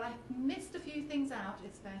 But I've missed a few things out,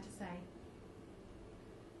 it's fair to say.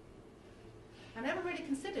 I never really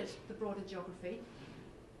considered the broader geography,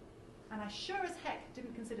 and I sure as heck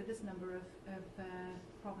didn't consider this number of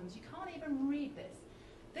problems. You can't even read this.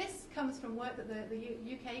 This comes from work that the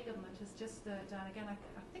UK government has just done. Again, I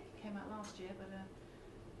think it came out last year, but the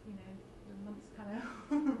months kind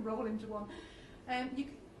of roll into one.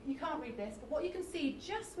 You can't read this, but what you can see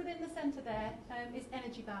just within the centre there is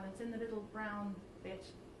energy balance in the little brown bit.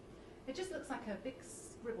 It just looks like a big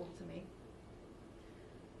scribble to me.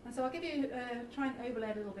 And so I'll give you, try and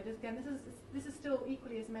overlay a little bit. Again, this is still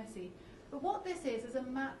equally as messy. But what this is a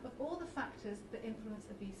map of all the factors that influence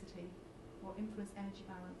obesity, or influence energy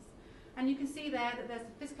balance. And you can see there that there's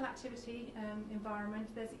the physical activity environment,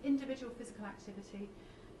 there's the individual physical activity,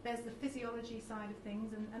 there's the physiology side of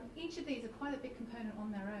things, and each of these are quite a big component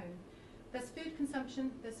on their own. There's food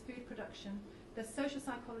consumption, there's food production, there's social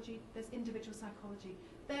psychology, there's individual psychology.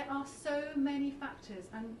 There are so many factors,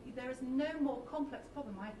 and there is no more complex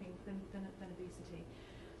problem, I think, than obesity,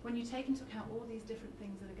 when you take into account all these different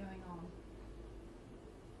things that are going on.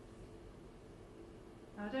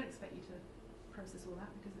 And I don't expect you to process all that,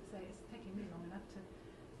 because it's taking me long enough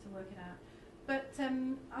to work it out. But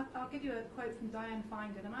I'll give you a quote from Diane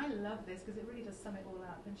Feingold, and I love this because it really does sum it all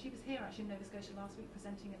up. And she was here actually in Nova Scotia last week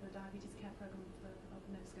presenting at the Diabetes Care Programme of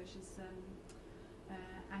Nova Scotia's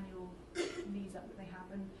annual knees up that they have.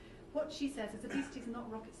 And what she says is obesity is not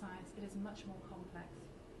rocket science, it is much more complex.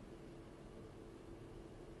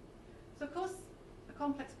 So of course, a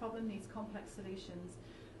complex problem needs complex solutions.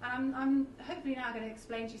 And I'm hopefully now going to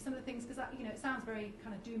explain to you some of the things, because it sounds very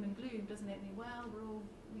kind of doom and gloom, doesn't it? And well, we're all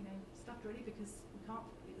stuffed really, because we can't.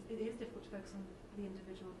 It is difficult to focus on the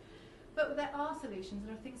individual. But there are solutions.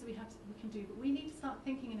 There are things that we can do, but we need to start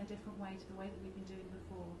thinking in a different way to the way that we've been doing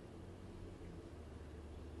before.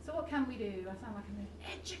 So what can we do? I sound like I'm going to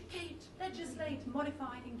educate, legislate,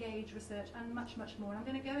 modify, engage, research, and much, much more. And I'm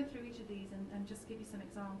going to go through each of these and just give you some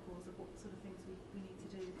examples of what sort of things we need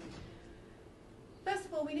to do. First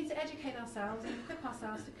of all, we need to educate ourselves and equip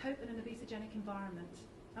ourselves to cope in an obesogenic environment.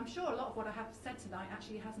 I'm sure a lot of what I have said tonight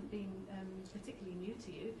actually hasn't been particularly new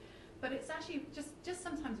to you, but it's actually just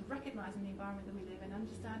sometimes recognising the environment that we live in,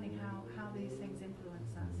 understanding how these things influence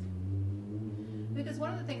us. Because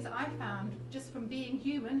one of the things that I found just from being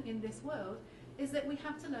human in this world is that we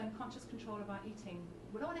have to learn conscious control of our eating.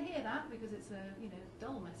 We don't want to hear that because it's a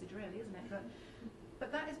dull message really, isn't it?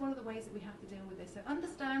 But that is one of the ways that we have to deal with this. So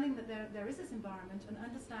understanding that there is this environment and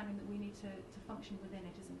understanding that we need to function within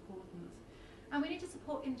it is important. And we need to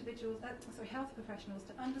support health professionals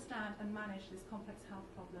to understand and manage this complex health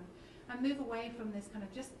problem and move away from this kind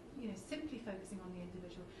of just simply focusing on the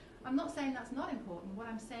individual. I'm not saying that's not important. What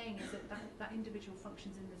I'm saying is that individual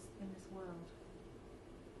functions in this world.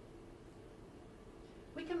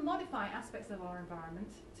 We can modify aspects of our environment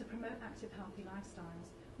to promote active, healthy lifestyles.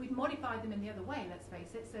 We've modified them in the other way, let's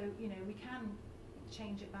face it, so we can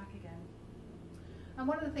change it back again. And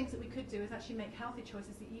one of the things that we could do is actually make healthy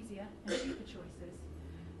choices the easier and cheaper choices.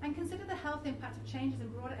 And consider the health impact of changes in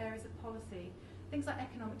broader areas of policy, things like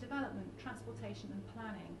economic development, transportation and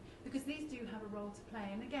planning, because these do have a role to play.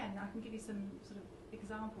 And again, I can give you some sort of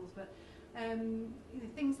examples, but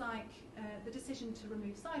things like the decision to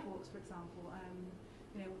remove sidewalks, for example.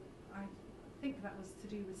 I think that was to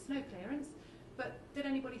do with snow clearance, but did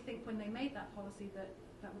anybody think when they made that policy that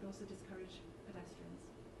that would also discourage pedestrians?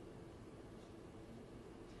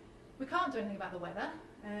 We can't do anything about the weather.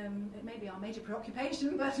 It may be our major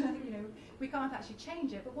preoccupation, but we can't actually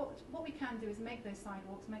change it. But what we can do is make those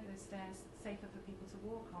sidewalks, make those stairs safer for people to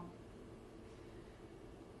walk on.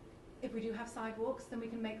 If we do have sidewalks, then we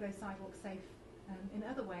can make those sidewalks safe in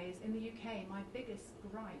other ways. In the UK, my biggest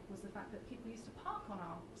gripe was the fact that people used to park on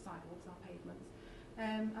our sidewalks, our pavements.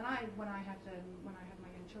 And when I had my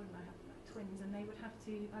young children, I had twins, and they would have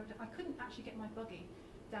to. I couldn't actually get my buggy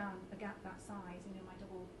down a gap that size. My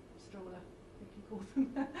double stroller, if you call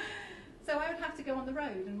them. So I would have to go on the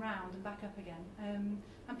road and round and back up again. And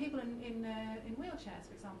people in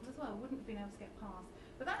wheelchairs, for example, as well, wouldn't have been able to get past.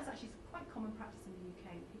 But that is actually quite common practice in the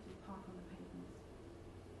UK. People park on the pavements.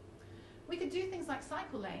 We could do things like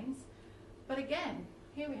cycle lanes, but again,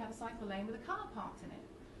 here we have a cycle lane with a car parked in it.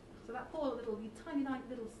 So that poor tiny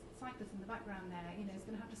little cyclist in the background there, is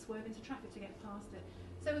going to have to swerve into traffic to get past it.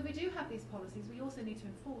 So if we do have these policies, we also need to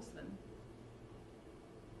enforce them.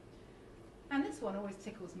 And this one always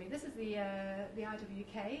tickles me. This is the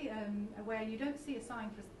IWK, where you don't see a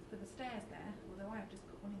sign for the stairs there, although I have just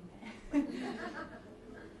put one in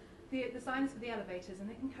there. The sign is for the elevators, and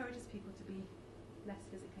it encourages people to be less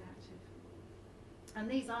physically active. And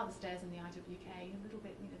these are the stairs in the IWK, a little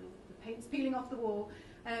bit, the paint's peeling off the wall.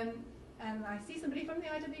 And I see somebody from the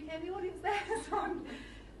IWK in the audience there, so I'm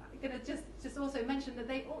going to just also mention that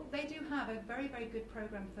they do have a very, very good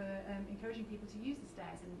program for encouraging people to use the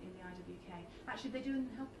stairs in the IWK. Actually, they do in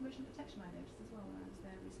health promotion and protection, I noticed as well when I was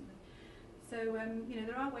there recently. So,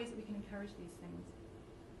 there are ways that we can encourage these things.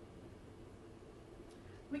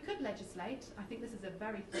 We could legislate. I think this is a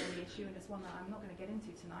very thorny issue, and it's one that I'm not going to get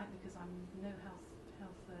into tonight because I'm no health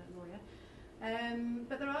lawyer.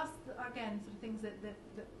 But there are, again, sort of things that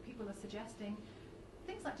people are suggesting.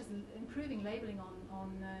 Things like just improving labelling on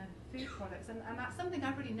food products, and that's something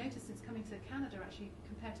I've really noticed since coming to Canada, actually,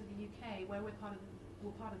 compared to the UK, where we're part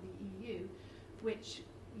of the EU, which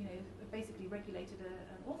basically regulated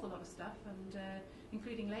an awful lot of stuff, and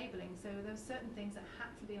including labelling. So there were certain things that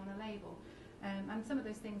had to be on a label. And some of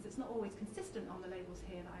those things, it's not always consistent on the labels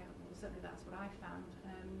here. Certainly that's what I found.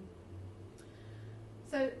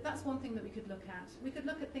 So that's one thing that we could look at. We could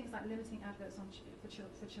look at things like limiting adverts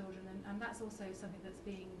for children, and that's also something that's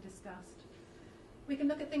being discussed. We can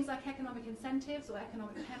look at things like economic incentives or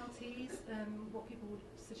economic penalties. What people would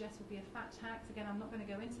suggest would be a fat tax. Again, I'm not going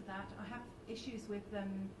to go into that. I have issues with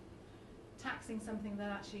taxing something that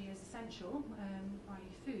actually is essential,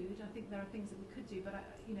 i.e. food. I think there are things that we could do, but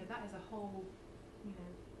that is a whole,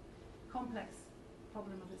 complex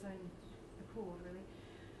problem of its own accord, really.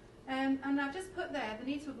 And I've just put there the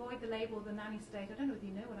need to avoid the label of the nanny state. I don't know whether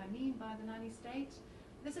you know what I mean by the nanny state.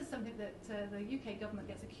 This is something that the UK government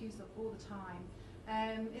gets accused of all the time.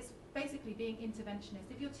 It's basically being interventionist.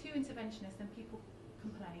 If you're too interventionist, then people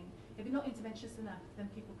complain. If you're not interventionist enough, then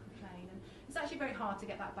people complain. And it's actually very hard to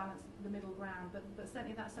get that balance, the middle ground, but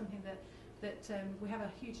certainly that's something that we have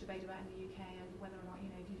a huge debate about in the UK, and whether or not,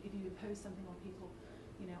 if you impose something on people,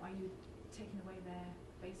 are you taking away their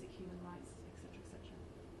basic human rights, etc., etc.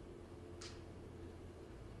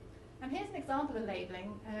 And here's an example of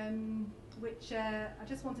labelling, which I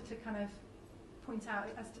just wanted to kind of point out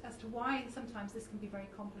as to why sometimes this can be very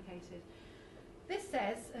complicated. This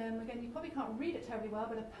says, again, you probably can't read it terribly well,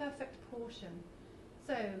 but a perfect portion.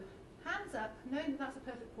 So, hands up, knowing that that's a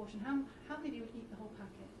perfect portion, how many of you would eat the whole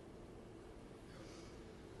packet?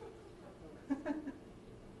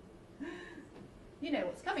 You know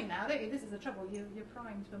what's coming now, don't you? This is the trouble. You're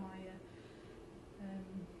primed for my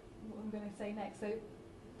what I'm going to say next. So,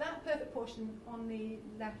 that perfect portion on the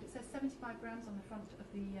left, it says 75 grams on the front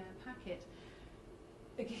of the packet.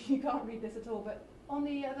 Again, you can't read this at all, but on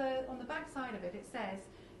the back side of it, it says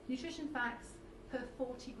nutrition facts per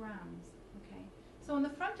 40 grams. Okay, so on the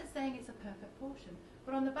front it's saying it's a perfect portion,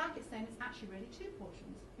 but on the back it's saying it's actually really 2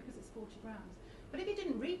 portions because it's 40 grams. But if you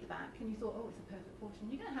didn't read the back and you thought, oh, it's a perfect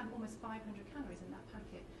portion, you're going to have almost 500 calories in that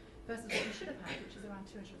packet versus what you should have had, which is around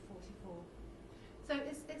 244. So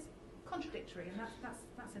it's contradictory, and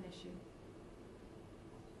that's an issue.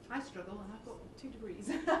 I struggle, and I've got 2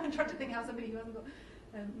 degrees. I'm trying to think how somebody who hasn't got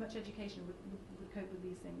much education would cope with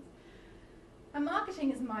these things. And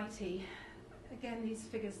marketing is mighty. again, these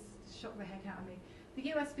figures shock the heck out of me. The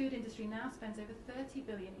US food industry now spends over $30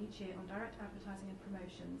 billion each year on direct advertising and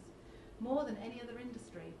promotions, more than any other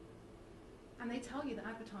industry. And they tell you that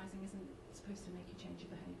advertising isn't supposed to make you change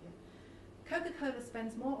your behaviour. Coca-Cola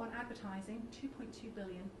spends more on advertising, $2.2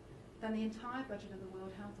 billion, than the entire budget of the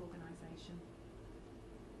World Health Organization.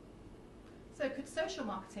 So could social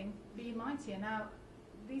marketing be mightier? Now,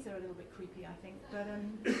 these are a little bit creepy, I think, but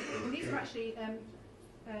these are actually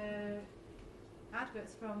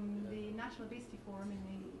adverts from the National Obesity Forum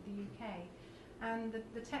in the UK. And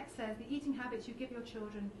the text says, the eating habits you give your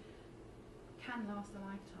children can last a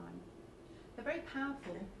lifetime. They're very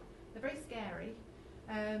powerful, they're very scary.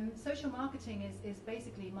 Social marketing is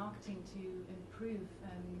basically marketing to improve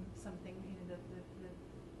something, the sort of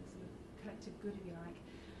collective good, if you like.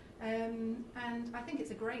 And I think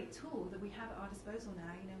it's a great tool that we have at our disposal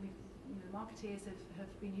now. Marketeers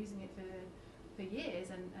have been using it for years,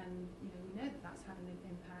 and we know that that's had an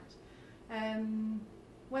impact.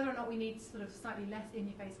 Whether or not we need sort of slightly less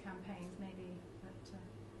in-your-face campaigns, maybe,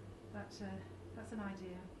 but that's an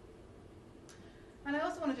idea. And I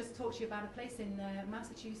also want to just talk to you about a place in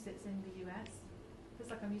Massachusetts in the US.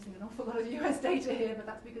 Feels like I'm using an awful lot of US data here, but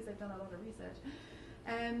that's because they've done a lot of research.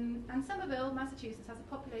 And Somerville, Massachusetts, has a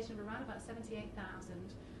population of around about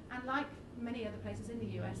 78,000. And like many other places in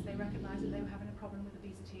the US, they recognised that they were having a problem with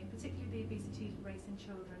obesity, and particularly the obesity rates in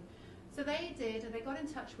children. So they got in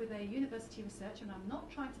touch with a university researcher, and I'm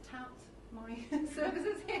not trying to tout my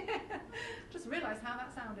services here, just realised how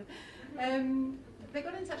that sounded. They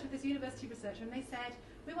got in touch with this university researcher, and they said,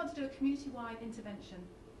 we want to do a community-wide intervention,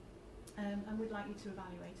 and we'd like you to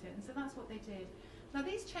evaluate it. And so that's what they did. Now,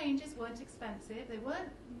 these changes weren't expensive. They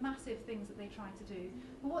weren't massive things that they tried to do.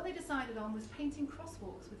 But what they decided on was painting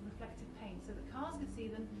crosswalks with reflective paint so that cars could see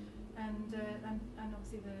them, and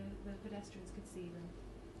obviously the pedestrians could see them.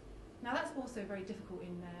 Now, that's also very difficult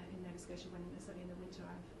in Nova Scotia, when certainly in the winter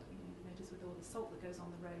I've noticed with all the salt that goes on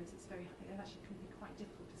the roads, it actually can be quite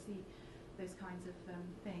difficult to see those kinds of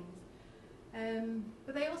things.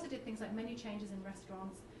 But they also did things like menu changes in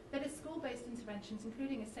restaurants. They did school-based interventions,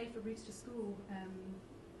 including a Safer Routes to School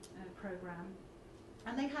program.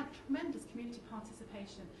 And they had tremendous community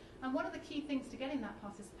participation. And one of the key things to getting that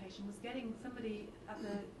participation was getting somebody at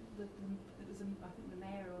it was I think the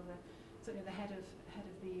mayor, or certainly the head of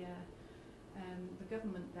the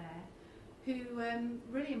government there, who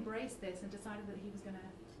really embraced this and decided that he was going to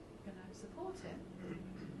support it.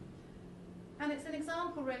 And it's an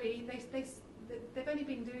example, really. They've only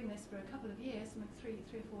been doing this for a couple of years, three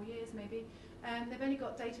or 4 years maybe. They've only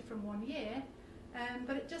got data from 1 year,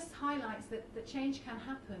 but it just highlights that change can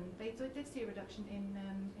happen. They did see a reduction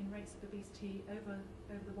in rates of obesity over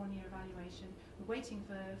the 1 year evaluation. We're waiting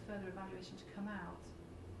for further evaluation to come out.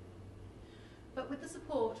 But with the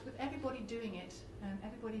support, with everybody doing it,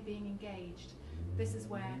 everybody being engaged, this is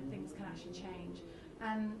where things can actually change.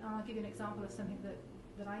 And I'll give you an example of something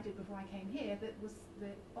that I did before I came here that was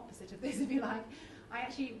the opposite of this, if you like. I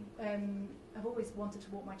actually have always wanted to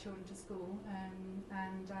walk my children to school,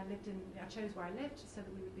 and I chose where I lived so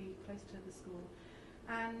that we would be close to the school.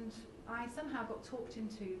 And I somehow got talked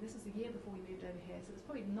into, this was a year before we moved over here, so it was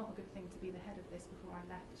probably not a good thing to be the head of this before I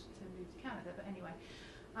left to move to Canada, but anyway.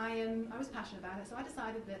 I was passionate about it, so I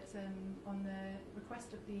decided that on the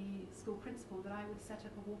request of the school principal that I would set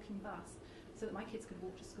up a walking bus so that my kids could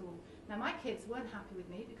walk to school. Now, my kids weren't happy with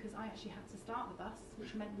me because I actually had to start the bus,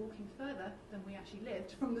 which meant walking further than we actually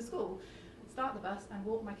lived from the school. Start the bus and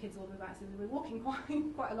walk my kids all the way back, so we were walking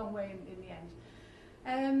quite a long way in the end.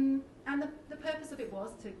 And the purpose of it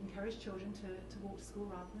was to encourage children to walk to school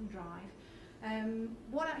rather than drive.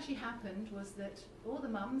 What actually happened was that all the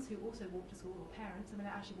mums who also walked to school, or parents, I mean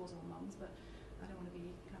it actually was all mums, but I don't want to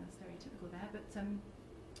be kind of stereotypical there, but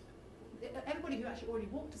everybody who actually already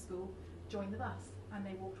walked to school joined the bus, and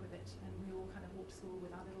they walked with it, and we all kind of walked to school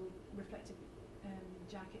with our little reflective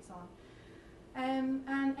jackets on.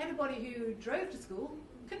 And everybody who drove to school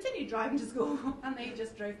continued driving to school, and they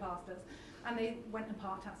just drove past us. And they went and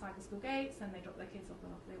parked outside the school gates, and they dropped their kids off,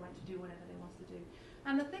 and off they went to do whatever they wanted to do.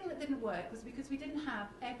 And the thing that didn't work was because we didn't have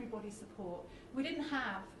everybody's support. We didn't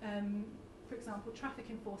have, for example, traffic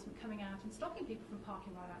enforcement coming out and stopping people from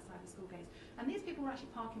parking right outside the school gates. And these people were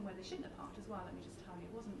actually parking where they shouldn't have parked as well, let me just tell you.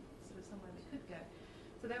 It wasn't sort of somewhere they could go.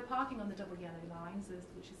 So they were parking on the double yellow lines,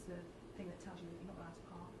 which is the thing that tells you that you're not allowed to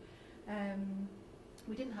park.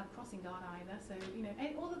 We didn't have crossing guard either, so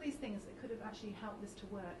all of these things that could have actually helped this to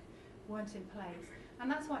work weren't in place. And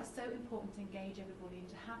that's why it's so important to engage everybody and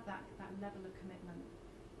to have that level of commitment.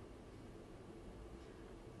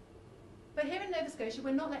 But here in Nova Scotia,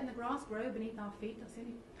 we're not letting the grass grow beneath our feet. That's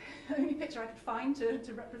the only picture I could find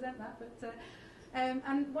to represent that. But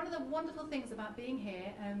And one of the wonderful things about being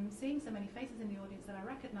here, seeing so many faces in the audience that I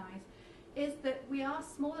recognise, is that we are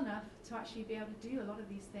small enough to actually be able to do a lot of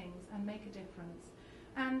these things and make a difference.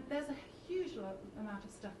 And there's a huge amount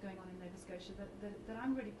of stuff going on in Nova Scotia that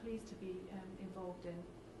I'm really pleased to be involved in.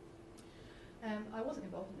 I wasn't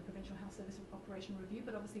involved in the Provincial Health Service Operation Review,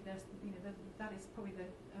 but obviously there's, that is probably the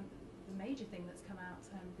major thing that's come out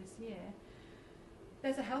this year.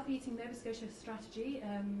 There's a Healthy Eating Nova Scotia strategy,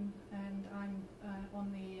 and I'm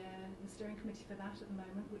on the steering committee for that at the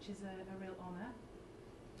moment, which is a real honour.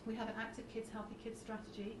 We have an Active Kids, Healthy Kids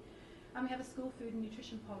strategy, and we have a school food and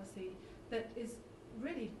nutrition policy that is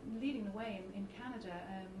really leading the way in Canada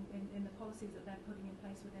in the policies that they're putting in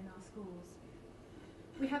place within our schools.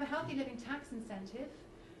 We have a healthy living tax incentive.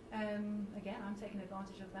 Again, I'm taking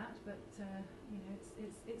advantage of that, but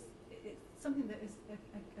it's something that is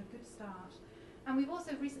a good start. And we've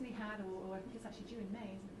also recently had, or I think it's actually due in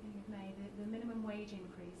May, isn't it, the beginning of May, the minimum wage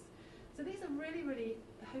increase. So these are really, really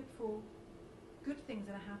hopeful, good things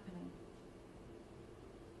that are happening.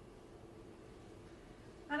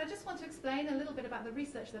 And I just want to explain a little bit about the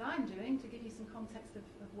research that I'm doing to give you some context of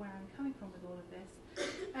where I'm coming from with all of this.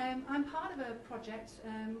 I'm part of a project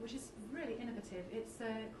which is really innovative. It's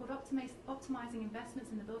called Optimising Investments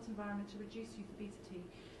in the Built Environment to Reduce Youth Obesity.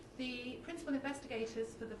 The principal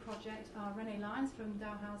investigators for the project are Renee Lyons from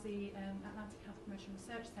Dalhousie Atlantic Health Promotion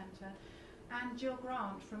Research Centre and Jill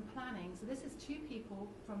Grant from Planning. So this is two people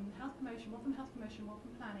from health promotion, one from health promotion, one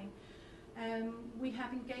from planning. We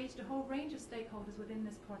have engaged a whole range of stakeholders within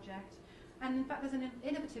this project, and in fact there's an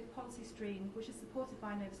innovative policy stream which is supported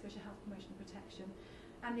by Nova Scotia Health Promotion and Protection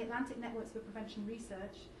and the Atlantic Networks for Prevention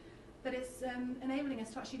Research that is enabling us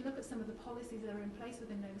to actually look at some of the policies that are in place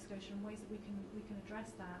within Nova Scotia and ways that we can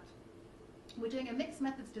address that. We're doing a mixed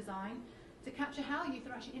methods design to capture how youth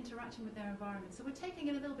are actually interacting with their environment. So we're taking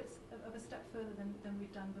it a little bit of a step further than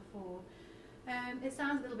we've done before. It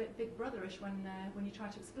sounds a little bit Big Brotherish when you try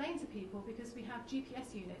to explain to people, because we have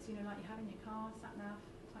GPS units, like you have in your car, sat-nav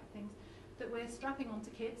type things, that we're strapping onto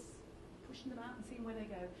kids, pushing them out and seeing where they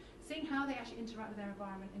go, seeing how they actually interact with their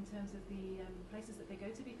environment in terms of the places that they go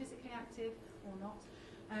to be physically active or not,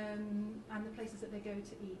 and the places that they go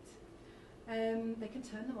to eat. They can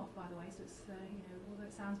turn them off, by the way, so it's, although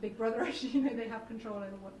it sounds Big Brotherish, they have control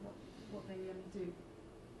over what they do.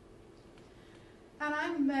 And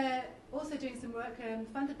I'm also doing some work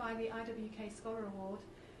funded by the IWK Scholar Award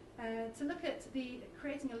to look at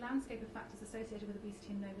creating a landscape of factors associated with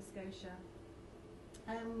obesity in Nova Scotia.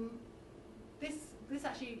 This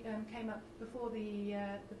actually came up before the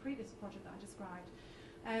previous project that I described.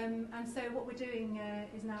 And so what we're doing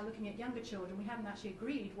is now looking at younger children. We haven't actually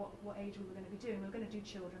agreed what age we were going to be doing. We were going to do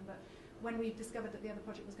children, but when we discovered that the other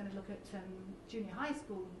project was going to look at junior high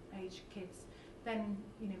school age kids, then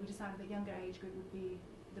we decided that younger age group would be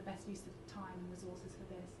the best use of time and resources for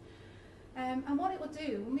this. And what it will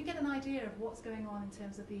do, when we get an idea of what's going on in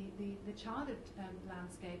terms of the childhood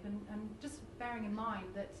landscape, and just bearing in mind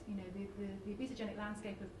that the obesogenic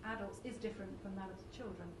landscape of adults is different from that of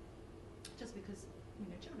children, just because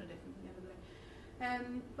children are different from the other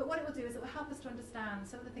way. But what it will do is it will help us to understand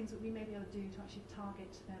some of the things that we may be able to do to actually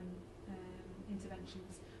target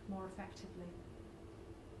interventions more effectively.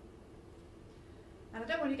 And I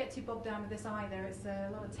don't want to get too bogged down with this either, it's a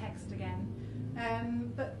lot of text again.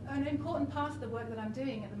 But an important part of the work that I'm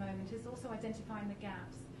doing at the moment is also identifying the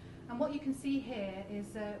gaps. And what you can see here is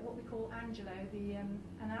what we call ANGELO, the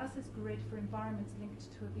analysis grid for environments linked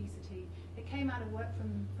to obesity. It came out of work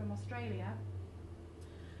from Australia.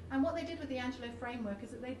 And what they did with the ANGELO framework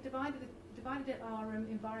is that they divided our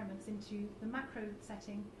environments into the macro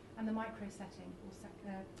setting and the micro setting, or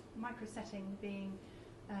micro setting being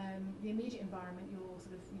the immediate environment, your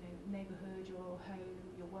sort of neighbourhood, your home,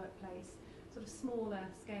 your workplace, sort of smaller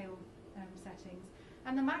scale settings,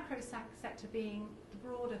 and the macro sector being the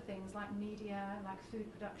broader things like media, like food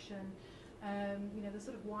production, the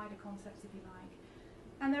sort of wider concepts, if you like.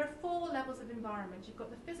 And there are 4 levels of environment. You've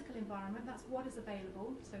got the physical environment, that's what is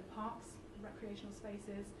available, so parks, recreational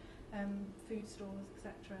spaces, food stores,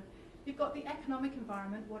 etc. You've got the economic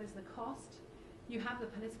environment, what is the cost? You have the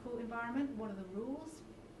political environment, what are the rules?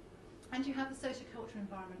 And you have the sociocultural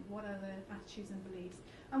environment, what are the attitudes and beliefs?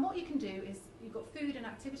 And what you can do is, you've got food and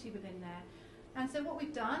activity within there. And so what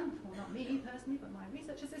we've done, well not me personally, but my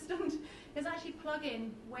research assistant, is actually plug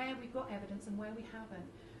in where we've got evidence and where we haven't.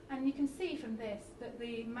 And you can see from this that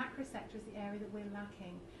the macro sector is the area that we're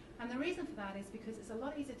lacking. And the reason for that is because it's a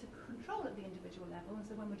lot easier to control at the individual level, and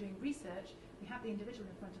so when we're doing research, we have the individual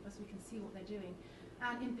in front of us, we can see what they're doing.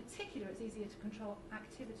 And in particular, it's easier to control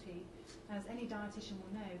activity. As any dietitian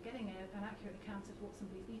will know, getting an accurate account of what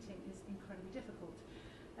somebody's eating is incredibly difficult.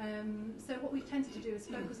 So what we've tended to do is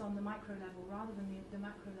focus on the micro level rather than the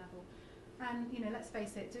macro level. And let's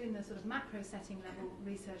face it, doing the sort of macro setting level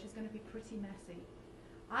research is going to be pretty messy.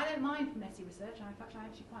 I don't mind messy research. In fact, I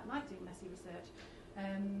actually quite like doing messy research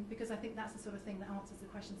because I think that's the sort of thing that answers the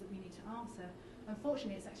questions that we need to answer.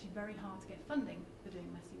 Unfortunately, it's actually very hard to get funding for doing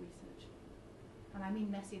messy research. And I mean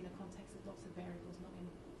messy in the context of lots of variables, not in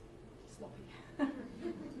sloppy. Just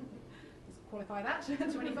qualify that to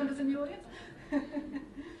any funders in the audience.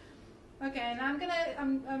 Okay, and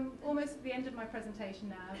I'm almost at the end of my presentation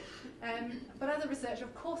now. But as a researcher,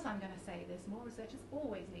 of course I'm going to say this, more research is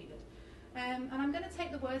always needed. And I'm going to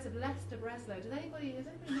take the words of Lester Breslow. Does anybody know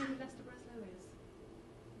who Lester Breslow is?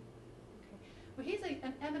 Okay. Well, he's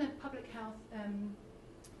an eminent public health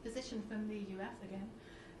physician from the US again.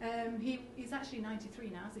 He's actually 93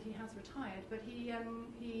 now, so he has retired, but he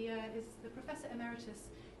is the Professor Emeritus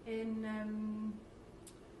in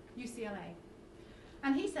UCLA.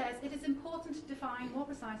 And he says, it is important to define more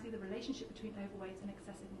precisely the relationship between overweight and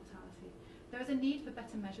excessive mortality. There is a need for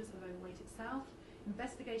better measures of overweight itself,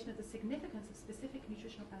 investigation of the significance of specific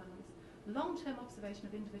nutritional elements, long-term observation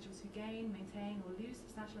of individuals who gain, maintain, or lose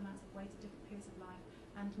substantial amounts of weight at different periods of life,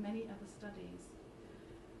 and many other studies.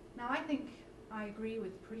 Now, I think I agree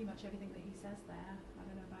with pretty much everything that he says there. I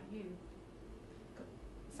don't know about you.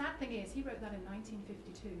 Sad thing is, he wrote that in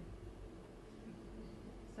 1952.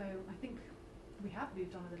 So I think we have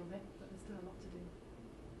moved on a little bit, but there's still a lot to do.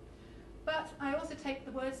 But I also take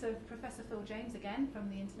the words of Professor Phil James again from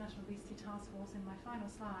the International Obesity Task Force in my final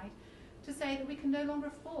slide to say that we can no longer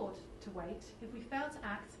afford to wait. If we fail to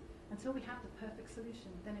act until we have the perfect solution,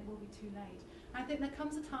 then it will be too late. I think there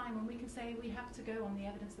comes a time when we can say we have to go on the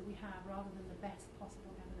evidence that we have rather than the best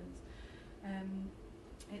possible evidence.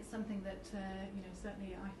 It's something that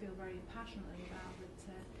certainly I feel very passionately about.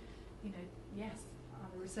 That yes, I'm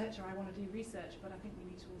a researcher. I want to do research, but I think we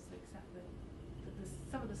need to also accept that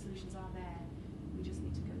some of the solutions are there. We just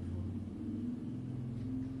need to go for them.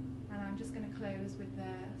 And I'm just going to close with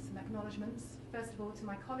some acknowledgements. First of all, to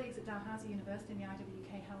my colleagues at Dalhousie University in the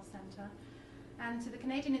IWK Health Centre, and to the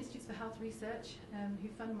Canadian Institutes for Health Research, who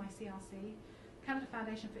fund my CRC, Canada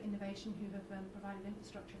Foundation for Innovation, who have provided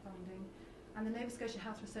infrastructure funding, and the Nova Scotia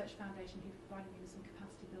Health Research Foundation, who provided me with some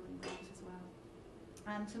capacity building grants as well.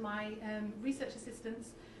 And to my research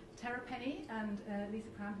assistants, Tara Penny and Lisa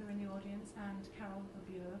Cram, who are in the audience, and Carol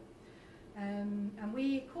Abure. And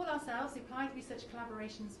we call ourselves the Applied Research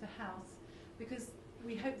Collaborations for Health because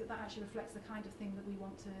we hope that that actually reflects the kind of thing that we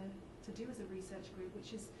want to do as a research group,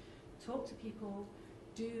 which is talk to people,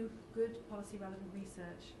 do good policy relevant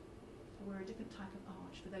research. We're a different type of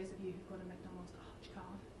arch for those of you who've got a McDonald's arch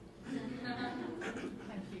card.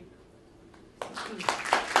 Thank you.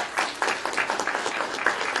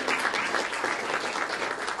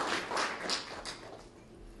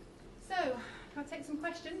 So, I'll take some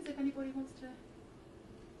questions if anybody wants to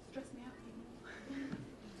stress me out anymore.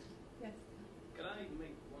 Yes. Can I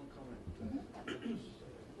make one comment? Just a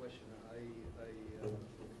question. I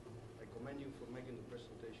commend you for making the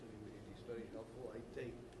presentation. It is very helpful. I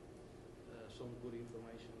take some good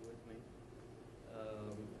information with me.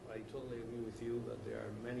 I totally agree with you that there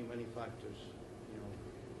are many, many factors,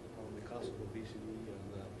 on the cost of obesity,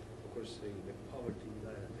 and of course the poverty,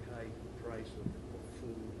 the high price of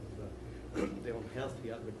food, the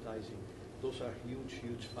unhealthy advertising. Those are huge,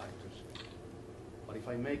 huge factors. But if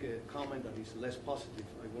I make a comment that is less positive,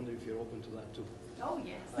 I wonder if you're open to that too. Oh,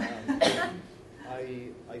 yes.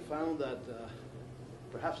 I found that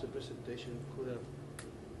perhaps the presentation could have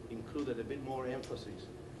included a bit more emphasis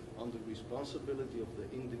on the responsibility of the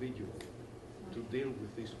individual to deal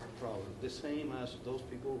with this problem. The same as those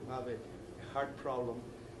people who have a heart problem,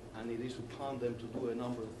 and it is upon them to do a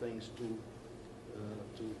number of things to do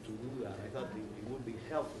that. I thought it would be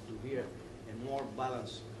helpful to hear a more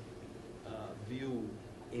balanced view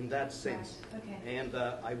in that sense. Right. Okay. And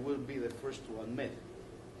I will be the first to admit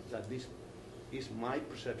that this is my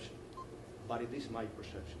perception, but it is my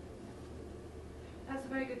perception. That's a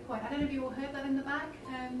very good point. I don't know if you all heard that in the back.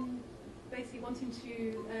 Basically wanting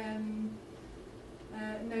to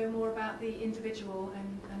know more about the individual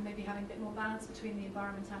and maybe having a bit more balance between the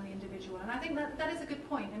environment and the individual. And I think that is a good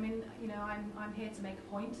point. I mean, I'm here to make a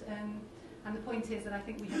point, and the point is that I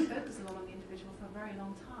think we have focused a lot on the individual for a very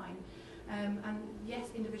long time. And yes,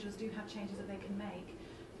 individuals do have changes that they can make,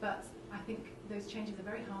 but I think those changes are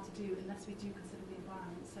very hard to do unless we do consider the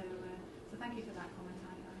environment. So thank you for that comment.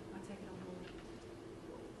 I take it on board.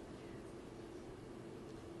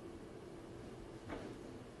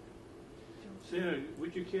 Sarah,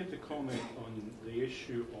 would you care to comment on the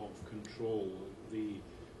issue of control, the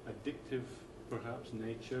addictive, perhaps,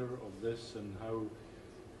 nature of this, and how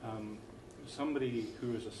somebody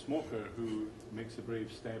who is a smoker who makes a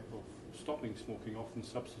brave step of stopping smoking often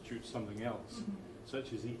substitutes something else,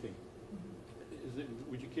 such as eating?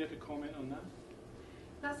 Would you care to comment on that?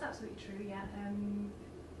 That's absolutely true, yeah.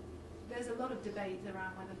 There's a lot of debate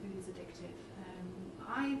around whether food is addictive.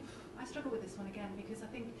 I struggle with this one again because I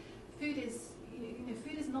think food is,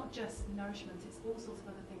 food is not just nourishment, it's all sorts of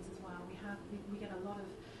other things as well. We get a lot of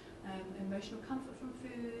emotional comfort from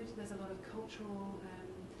food, there's a lot of cultural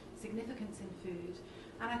significance in food,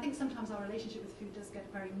 and I think sometimes our relationship with food does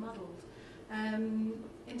get very muddled.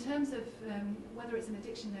 In terms of whether it's an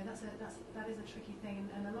addiction, though, that is a tricky thing,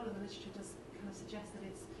 and a lot of the literature does kind of suggest that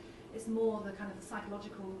it's more the kind of the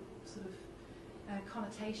psychological sort of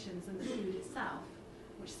connotations than the food itself,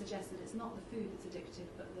 which suggests that it's not the food that's addictive,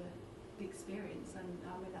 but the experience. And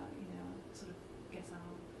with that, sort of guess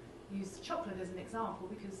I'll use chocolate as an example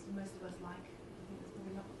because most of us like. I think there's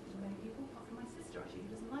probably not many people, apart from my sister actually,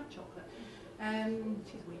 who doesn't like chocolate.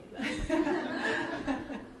 She's weird.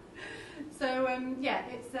 So yeah,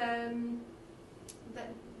 it's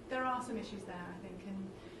there are some issues there, I think,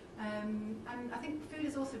 and I think food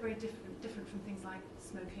is also very different from things like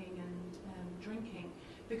smoking and drinking,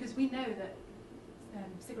 because we know that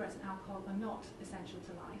cigarettes and alcohol are not essential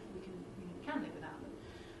to life. We can live without them.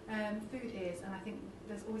 Food is, and I think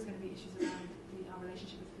there's always going to be issues around our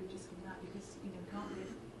relationship with food just from that, because we can't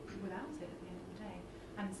live without it at the end of the day.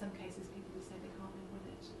 And in some cases, people will say they can't live with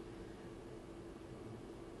it.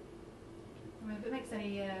 I mean, if it makes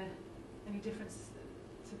any difference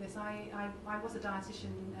to this, I was a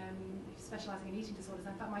dietitian specialising in eating disorders.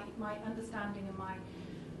 In fact, my understanding and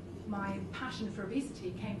my passion for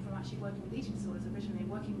obesity came from actually working with eating disorders originally,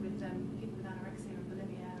 working with people with anorexia and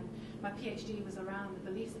bulimia. And my PhD was around the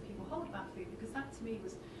beliefs that people hold about food, because that to me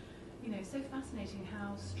was, so fascinating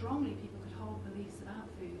how strongly people could hold beliefs about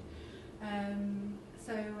food.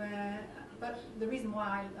 But the reason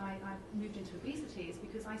why I moved into obesity is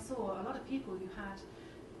because I saw a lot of people who had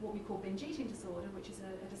what we call binge eating disorder, which is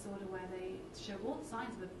a disorder where they show all the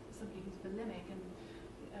signs of somebody who's bulimic, and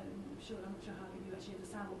I'm not sure how you actually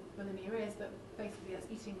understand what bulimia is, but basically that's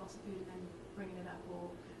eating lots of food and then bringing it up, or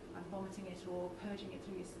vomiting it, or purging it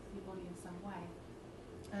through your body in some way.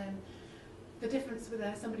 The difference with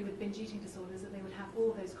somebody with binge eating disorder is that they would have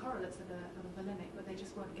all those correlates of a bulimic, but they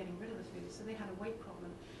just weren't getting rid of the food, so they had a weight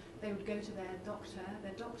problem. They would go to their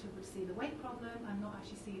doctor would see the weight problem and not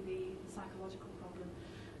actually see the psychological problem.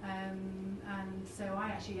 And so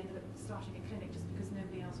I actually ended up starting a clinic just because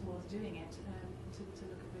nobody else was doing it, to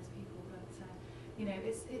look at those people. But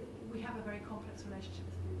we have a a very complex relationship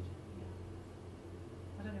with food.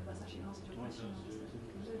 Yeah. I don't know if that's actually answered your question.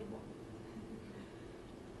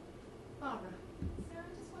 Barbara. Sarah,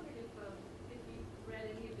 I just wondered if you've read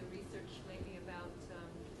any of the research lately about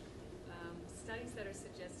studies that are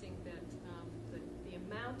suggesting that the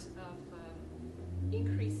amount of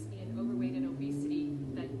increase in overweight and obesity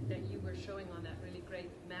that you were showing on that really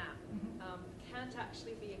great map can't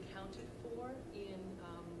actually be accounted for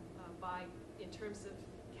in terms of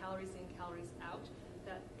calories in, calories out.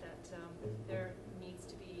 That there needs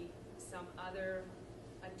to be some other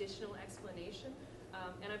additional explanation.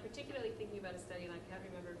 And I'm particularly thinking about a study, and I can't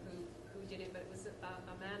remember who did it, but it was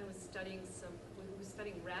a man who was studying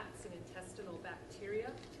rats and intestinal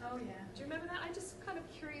bacteria. Oh yeah. Do you remember that? I'm just kind of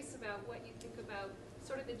curious about what you think about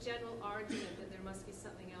sort of the general argument that there must be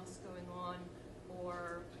something else going on,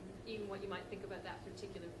 or even what you might think about that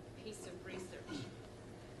particular piece of research.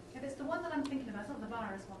 If it's the one that I'm thinking about, it's not the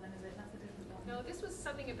virus one then, is it? That's a different one. No, this was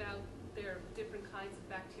something about there are different kinds of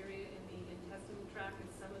bacteria in the intestinal tract,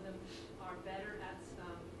 and some of them are better at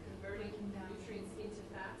converting nutrients into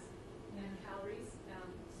fats and calories.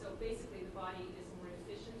 So basically the body is more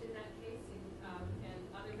efficient in that case, and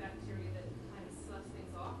other bacteria that kind of sloughs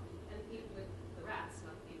things off. And people with the rats,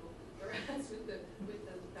 not people, the rats with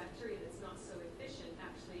the bacteria that's not so efficient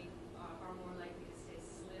actually are more likely to stay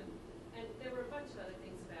slim. And there were a bunch of other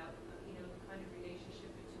things about the kind of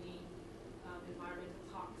relationship between environmental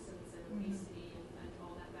toxins and obesity and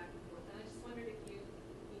all that back and forth. And I just wondered if you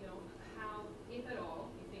how, if at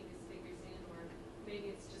all, you think this figures in, or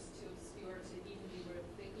maybe it's just too obscure to even be worth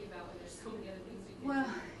thinking about when there's so many other things we can Well,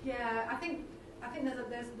 do. yeah, I think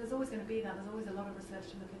there's always going to be that. There's always a lot of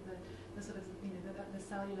research to look at the sort of the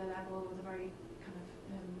cellular level, or the very kind of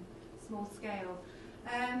small scale.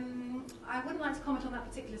 I wouldn't like to comment on that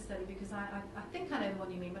particular study because I think I know the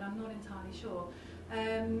one you mean, but I'm not entirely sure.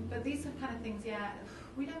 But these kind of things, yeah,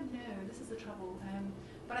 we don't know. This is the trouble.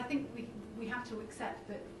 But I think we have to accept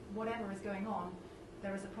that whatever is going on,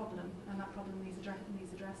 there is a problem, and that problem needs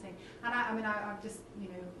addressing. And I've just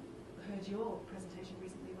heard your presentation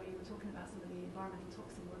recently where you were talking about some of the environmental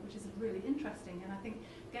toxin work, which is really interesting. And I think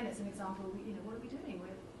again it's an example. What are we doing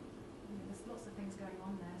with? There's lots of things going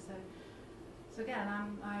on there. So again,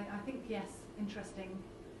 I think yes, interesting,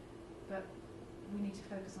 but we need to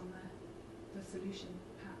focus on the solution,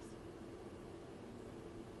 perhaps.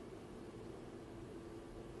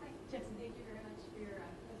 Hi, Jensen, thank you very much for your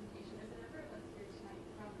presentation. As a number of us here tonight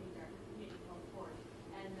from the Dartmouth Community Health Board,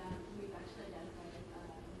 and we've actually identified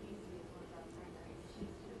obesity as one of our primary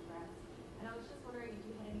issues to address. And I was just wondering if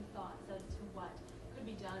you had any thoughts as to what could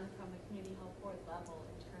be done from the Community Health Board level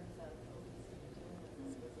in terms of obesity and dealing with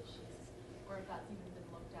these issues, or if that's even been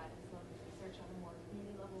looked at in some of the research on a more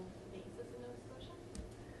community level basis in Nova Scotia.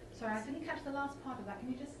 Sorry, I didn't catch the last part of that.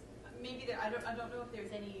 Can you just? Maybe I don't know if there's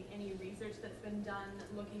any research that's been done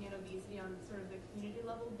looking at obesity on sort of the community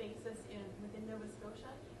level basis within Nova Scotia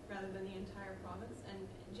rather than the entire province, and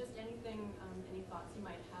just anything, any thoughts you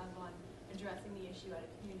might have on addressing the issue at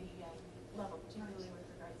a community level, particularly with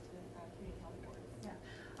regards to the community health boards. Yeah,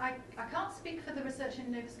 I can't speak for the research in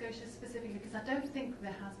Nova Scotia specifically because I don't think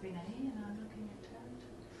there has been any, and I'm looking at Tarrant,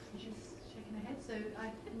 she's shaking her head. So I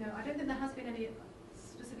don't think there has been any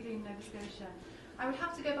specifically in Nova Scotia. I would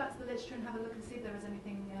have to go back to the literature and have a look and see if there is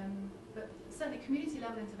anything, but certainly community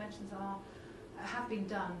level interventions have been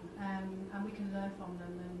done, and we can learn from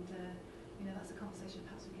them, and that's a conversation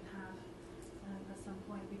perhaps we can have at some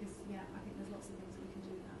point, because I think there's lots of things we can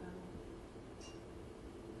do at that level.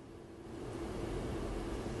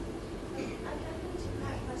 I kind of had a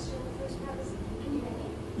two-part question. The first part was, can you hear me?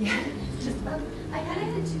 Yeah. I kind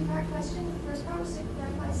of had a two-part question. The first part was to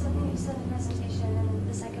clarify something you said in the presentation, and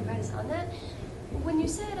the second part is on that. When you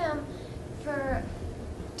said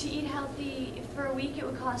to eat healthy for a week, it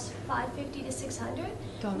would cost $550 to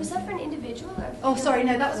 $600. Was that for an individual or? Oh, sorry,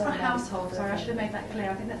 no, that was for a household. Sorry, I should have made that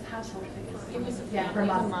clear. I think that's household figures. It was for a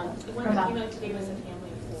month. The one that came out today was a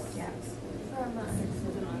family of 4. Yeah. For a month.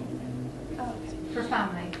 Was a month. Oh, okay. For a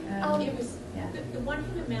family. It was the one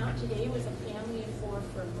from the Mount today was a family of 4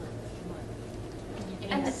 for a month.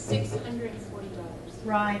 And it's $640.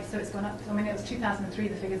 Right, so it's gone up. I mean, it was 2003,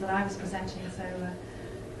 the figures that I was presenting. So.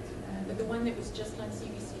 But the one that was just on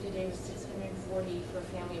CBC today was $640 for a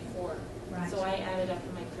family of 4. Right. So I added up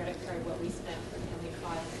on my credit card what we spent for a family of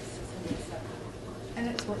 5, and it's $670. And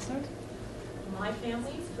it's what, sorry? My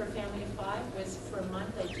family's for a family of 5 was for a month.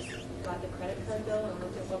 I just got the credit card bill and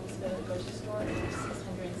looked at what we spent at the grocery store, and it was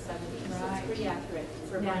 $670. So it's pretty accurate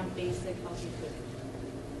for buying basic healthy food.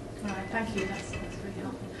 All right, thank you. That's really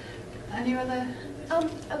helpful. Any other?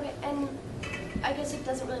 Okay, and I guess it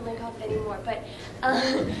doesn't really link up anymore, but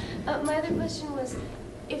my other question was,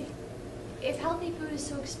 if healthy food is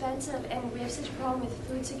so expensive and we have such a problem with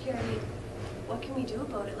food security, what can we do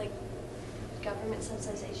about it? Like government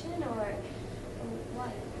subsidization or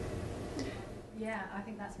what? Yeah, I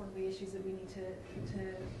think that's one of the issues that we need to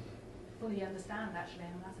fully understand, actually,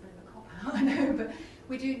 and that's a bit of a cop-out, I know, but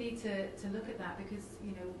we do need to look at that, because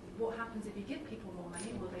what happens if you give people more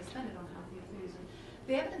money? Will they spend it on healthier foods? And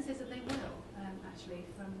the evidence is that they will, actually,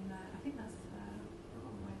 from I think that's I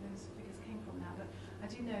don't know where those figures came from now, but I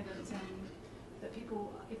do know that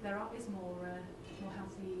people, if there is more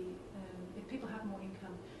healthy, if people have more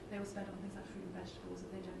income, they will spend on things like fruit and vegetables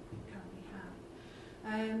that they don't currently have.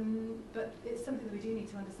 But it's something that we do need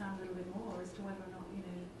to understand a little bit more as to whether or not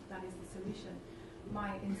that is the solution.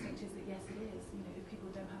 My instinct is that yes, it is. If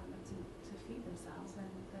people don't have enough to feed themselves, then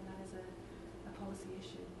that is a policy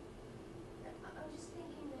issue. I was just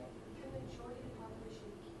thinking that the majority of the population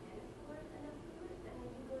can't afford enough food, and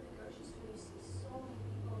when you go to the grocery store, you see so many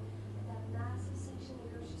people at that massive section in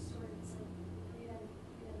the grocery store that's like free on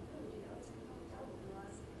food. It's like probably doubled in the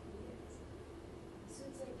last couple of years. So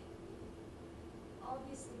it's like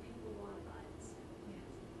obviously people want to buy this. Yes.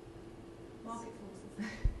 Market forces.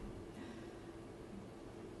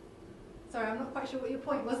 Sorry, I'm not quite sure what your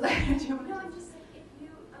point was there. Do you want No, to I'm just like, if you,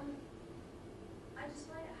 I just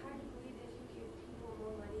find it hard to believe that if you give people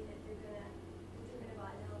more money that they're gonna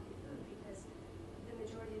buy the healthy food, because the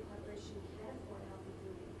majority of the population can't afford healthy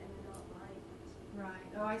food and they're not buying it. Right.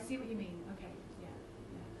 Oh, I see what you mean. Okay. Yeah.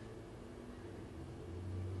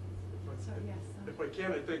 So yes. If I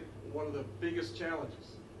can, I think one of the biggest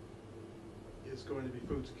challenges is going to be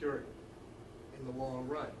food security in the long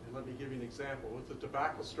run. And let me give you an example. With the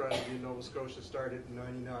tobacco strategy in Nova Scotia started in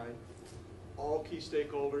 '99, all key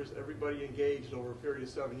stakeholders, everybody engaged over a period of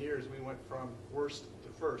 7 years, we went from worst to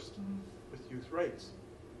first with youth rates.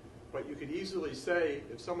 But you could easily say,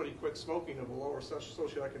 if somebody quit smoking of a lower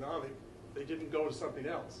socioeconomic they didn't go to something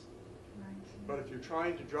else. Right. But if you're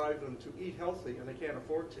trying to drive them to eat healthy and they can't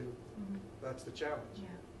afford to, that's the challenge. Yeah.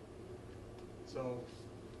 So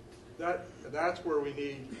that's where we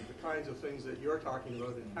need the kinds of things that you're talking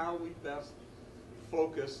about and how we best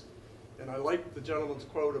focus. And I like the gentleman's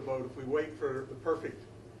quote about if we wait for the perfect,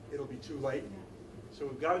 it'll be too late. Yeah. So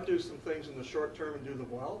we've got to do some things in the short term and do them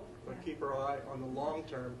well, but Yeah. keep our eye on the long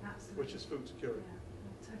term, Absolutely. which is food security. Yeah,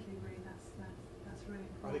 I totally agree. That's really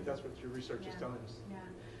important. I think that's what your research is Yeah. telling us. Yeah.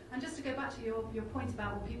 And just to go back to your point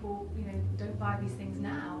about, well, people, you know, don't buy these things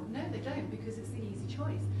now. No, they don't, because it's the easy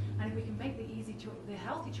choice. And if we can make the easy choice, the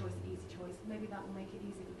healthy choice, the easy choice, maybe that will make it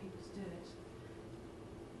easier for people to do it.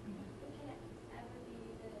 You know. But can it ever be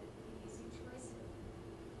the easy choice?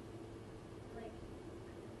 Like,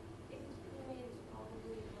 if it's pre-made, it's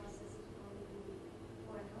probably processed, it's probably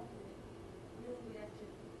more unhealthy. Really, we'd have to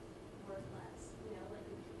work less. You know, like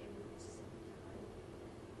it would just time.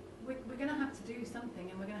 We're going to have to do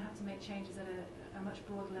something, and we're going to have to make changes at a much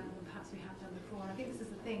broader level than perhaps we have done before. And I think this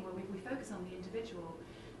is the thing, where we focus on the individual,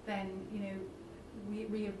 then, you know,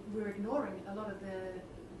 we're ignoring a lot of the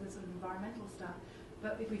sort of environmental stuff.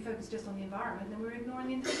 But if we focus just on the environment, then we're ignoring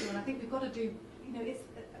the individual. And I think we've got to do, you know,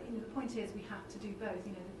 the point is we have to do both.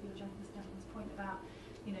 You know, this gentleman's point about,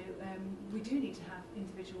 you know, we do need to have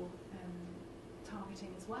individual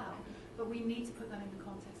targeting as well, but we need to put that in the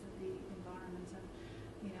context of the environment. And,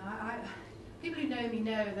 you know, people who know me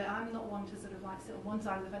know that I'm not one to sort of like sit on one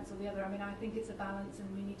side of the fence or the other. I mean, I think it's a balance, and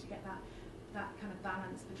we need to get that kind of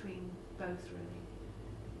balance between both, really.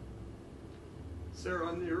 Sarah,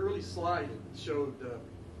 on the early slide, it showed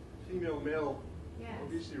female-male Yes.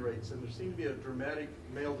 obesity rates, and there seemed to be a dramatic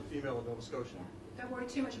male-to-female in Nova Scotia. Yeah. Don't worry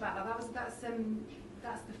too much about that.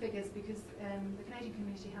 That's the figures, because the Canadian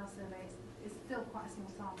Community Health Survey is still quite a small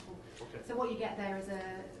sample. Okay. So what you get there is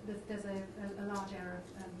there's a large area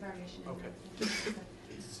of variation. Okay. In that.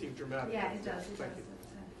 It seemed dramatic. Yeah, it does. Thank you.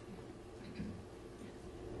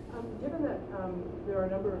 Given that there are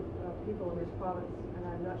a number of people in this province, and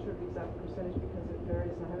I'm not sure of the exact percentage because it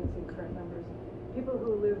varies and I haven't seen current numbers, people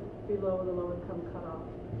who live below the low-income cutoff,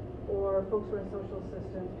 or folks who are in social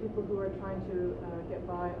assistance, people who are trying to get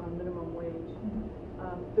by on minimum wage,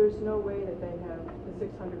 there's no way that they have the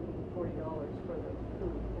 $640 for the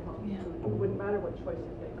food, the healthy food. It wouldn't matter what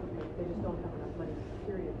choices they could make. They just don't have enough money,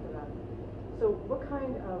 period, for that. So what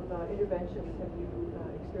kind of interventions have you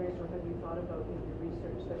experienced or have you thought about in your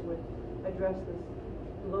research that would address this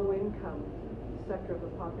low-income sector of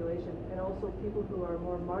the population, and also people who are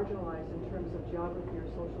more marginalized in terms of geography or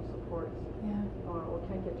social supports, or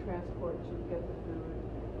can't get transport to get the food?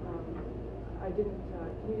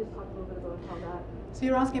 Can you just talk a little bit about how that... So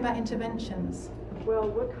you're asking about interventions? Well,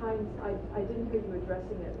 what kinds... I didn't hear you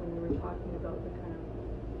addressing it when you were talking about the kind of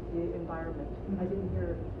the environment. I didn't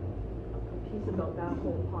hear piece about that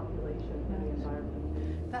whole population and the environment.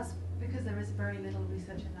 That's because there is very little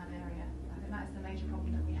research in that area. I think that is the major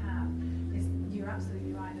problem that we have. Is you're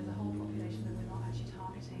absolutely right. There's a whole population that we're not actually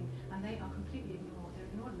targeting, and they are completely ignored.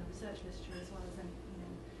 They're ignored in the research literature as well as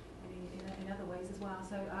in other ways as well.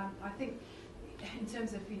 So I think in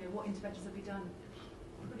terms of what interventions have we done,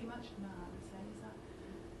 pretty much no. I would say is that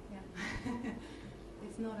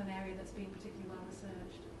it's not an area that's been particularly well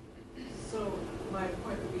researched. So my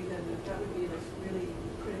point would be then that would be a really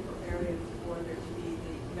critical area for there to be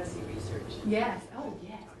the messy research. Yes. Oh,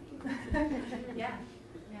 yes. Yeah.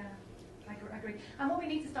 I agree. And what we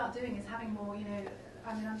need to start doing is having more,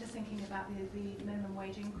 I mean, I'm just thinking about the minimum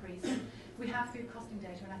wage increase. We have food costing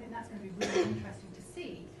data, and I think that's going to be really interesting to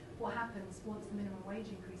see what happens once the minimum wage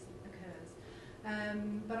increase occurs.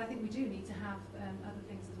 But I think we do need to have other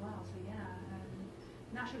things as well. So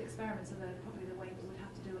natural experiments are probably the way that we'd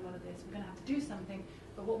have to do a lot of this. We're going to have to do something,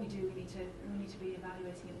 but what we do, we need to be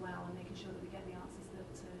evaluating it well and making sure that we get the answers that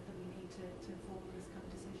we need to inform these kind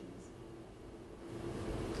of decisions.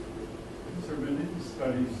 Has there been any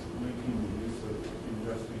studies linking the use of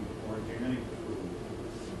ingesting organic food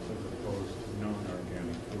as opposed to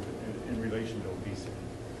non-organic food in relation to obesity?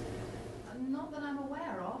 Not that I'm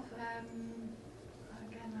aware of.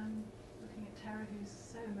 Again, I'm looking at Tara, who's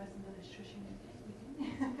so immersed in the nutrition.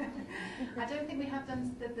 I don't think we have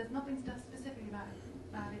done. There's not been stuff specifically about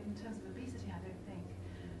it in terms of obesity. I don't think.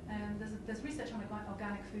 There's research on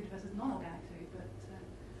organic food versus non-organic food, but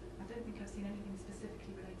I don't think I've seen anything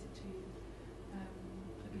specifically related to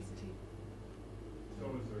obesity. So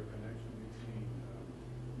is there a connection between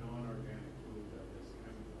non-organic food that is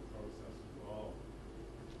chemical process involved?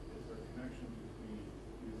 Is there a connection between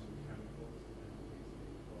use of chemicals and obesity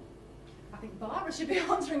as well? I think Barbara should be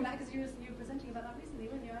answering that, because you were presenting about that recently,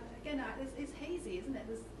 weren't you? Again, it's hazy, isn't it?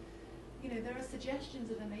 There's, there are suggestions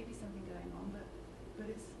that there may be something going on, but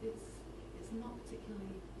it's not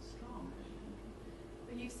particularly strong. I think.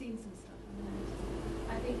 But you've seen some stuff.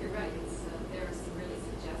 I think you're right. There are some really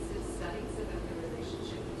suggestive studies about the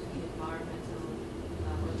relationship between environmental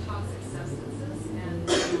or toxic substances and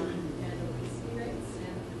obesity rates,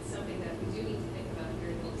 and it's something that we do need to think about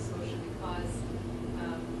here in Nova Scotia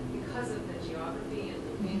because of the geography and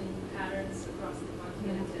the wind patterns across the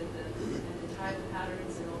continent and the tidal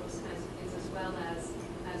patterns and all those kinds of things, as well as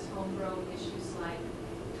homegrown issues like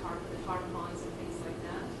the tar ponds and things like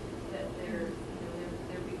that. That they're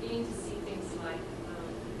beginning to see things like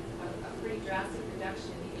a pretty drastic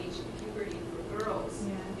reduction in the age of puberty for girls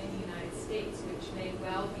in the United States, which may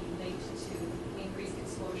well be linked to increased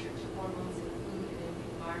exposure to hormones in food and in the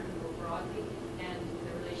environment more broadly, and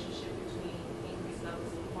the relationship between increased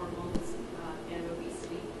levels of hormones and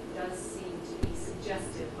obesity does seem to be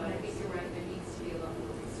suggestive, but I think you're right, there needs to be a lot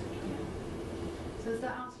more research on that. So does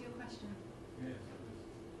that answer your question? Yes, I just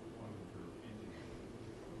wanted for India.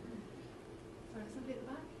 Sorry, somebody at the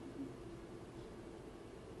back?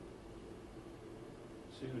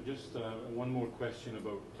 So, just one more question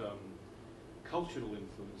about cultural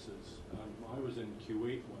influences. I was in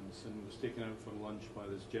Kuwait once and was taken out for lunch by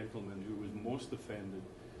this gentleman who was most offended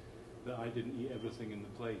that I didn't eat everything in the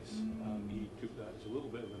place. He took that as a little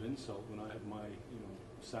bit of an insult when I had my,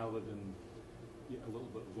 salad and a little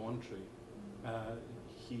bit of entree.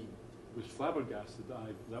 He was flabbergasted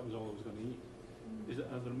that that was all I was going to eat.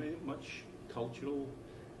 Are there much cultural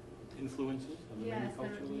influences? Yes,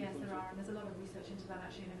 there are, and there's a lot of research into that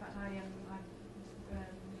actually. And in fact, I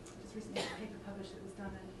just recently had a paper published that was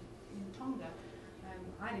done in Tonga.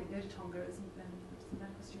 I didn't go to Tonga, it was some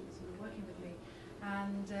medical students who were working with me,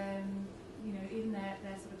 and even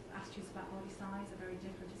their sort of attitudes about body size are very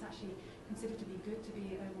different. It's actually considered to be good to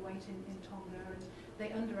be overweight in Tonga, and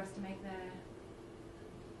they underestimate their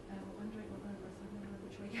I don't know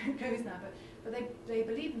which way it goes now, but they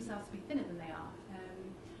believe themselves to be thinner than they are.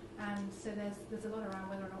 And so there's a lot around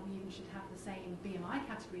whether or not we even should have the same BMI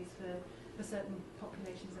categories for certain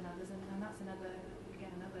populations and others, and that's another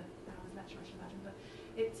hour's lecture, I should imagine. But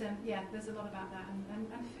there's a lot about that, and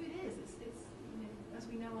food it's as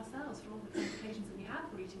we know ourselves, for all the kind of occasions that we have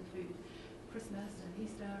for eating food, Christmas and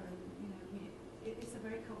Easter, and it's a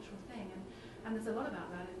very cultural thing, and there's a lot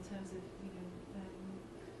about that in terms of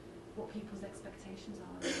what people's expectations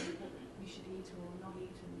are, and what you should eat or not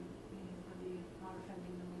eat, and whether you are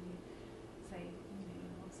offending them when you say you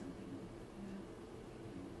want something.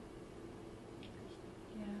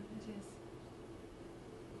 Yeah, it is.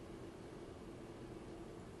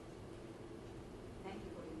 Thank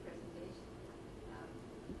you for your presentation.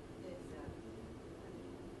 There's a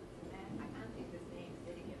man, I can't think of his name,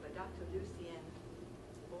 sitting here, but Dr. Lucien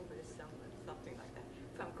something like that,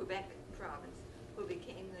 from Quebec province, who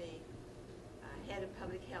became the head of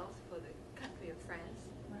public health for the country of France.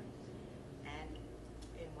 Right. And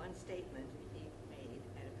in one statement he made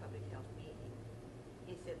at a public health meeting,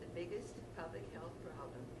 he said the biggest public health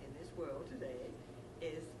problem in this world today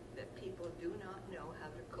is that people do not know how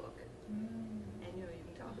to cook. And you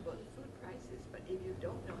can talk about the food prices, but if you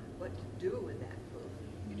don't know what to do with that food,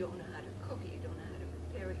 you don't know how to cook it, you don't know how to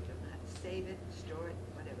prepare it, you don't know how to save it, store it,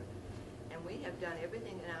 whatever. And we have done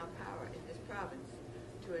everything in our power in this province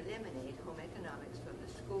to eliminate home economics from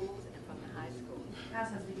the schools and from the high schools.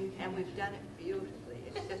 As has the UK. And we've done it beautifully.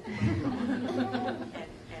 It's just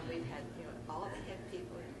and we've had all the head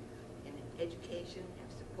people in education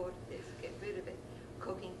have supported this. Get rid of it.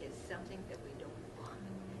 Cooking is something that we don't want.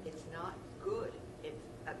 It's not good. It's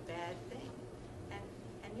a bad thing. And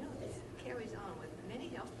this carries on with many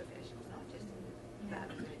health professionals, not just in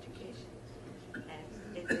education. And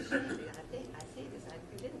it's a shame because I say this.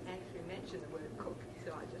 You didn't actually mention the word cook,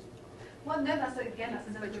 so I just. Well, no, that's another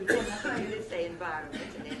But good you point. did say environment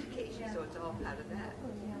and education, so it's all part of that.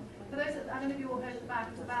 For those I don't know if you all heard at the back,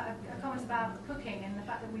 it's about a comment about cooking and the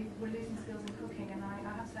fact that we're losing skills in cooking, and I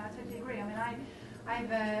have to say I totally agree. I mean, I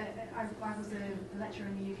was a lecturer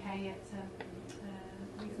in the UK at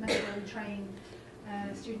these medically trained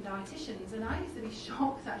student dietitians, and I used to be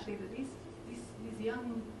shocked actually that these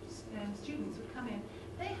young students would come in.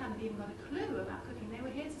 They hadn't even got a clue about cooking. They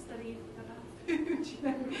were here to study about food.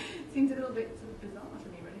 Seems a little bit sort of bizarre to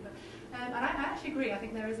me, really. But and I actually agree. I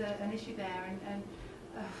think there is an issue there, and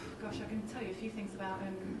gosh, I can tell you a few things about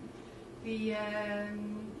the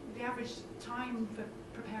average time for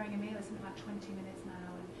preparing a meal is something like 20 minutes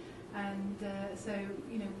now, and so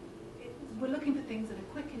we're looking for things that are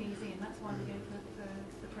quick and easy, and that's why we go for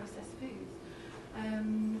the processed foods.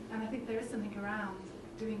 And I think there is something around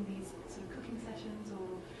doing these sort of cooking sessions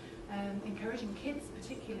or encouraging kids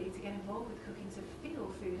particularly to get involved with cooking, to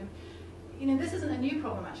feel food. And, you know, this isn't a new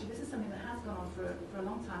problem actually, this is something that has gone on for a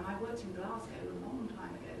long time. I worked in Glasgow a long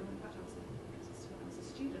time ago, in fact I was a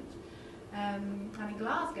student. And in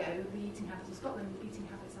Glasgow, the eating habits of Scotland, eating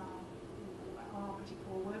habits are pretty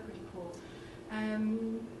poor, were pretty poor.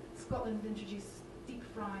 Scotland introduced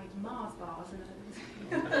deep-fried Mars bars, and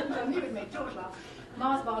I knew it made George laugh.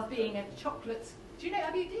 Mars bars being a chocolate. Do you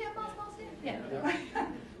have Mars bars here? Yeah.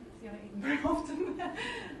 See, I don't eat them very often.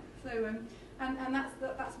 So, and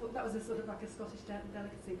that was a sort of like a Scottish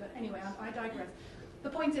delicacy. But anyway, I digress. The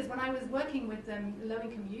point is, when I was working with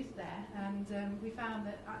low-income youth there, and we found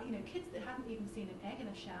that you know, kids that hadn't even seen an egg in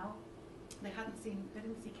a shell, they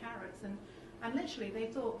didn't see carrots, and literally they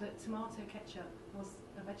thought that tomato ketchup was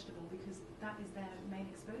a vegetable because that is their main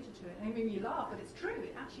exposure to it. I mean, you laugh, but it's true.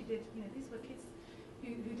 It actually did. You know, these were kids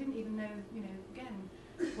who didn't even know, you know, again,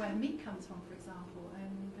 where meat comes from, for example.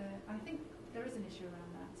 And I think there is an issue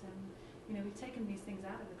around that. You know, we've taken these things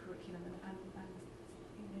out of the curriculum, and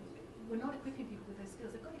you know, we're not equipping people with those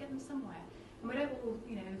skills. They've got to get them somewhere. And we don't all,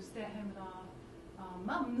 you know, stay at home with our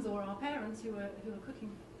mums or our parents who are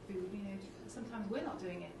cooking food. You know, sometimes we're not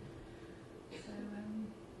doing it. So,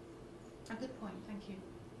 a good point. Thank you.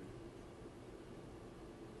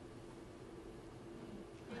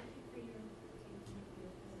 Thank you for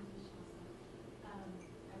your presentation also.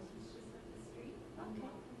 I teach just up the street, one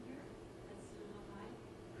block from here, at Student High,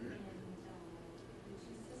 and the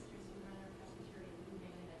two sisters who run our cafeteria, who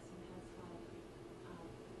made it at St. House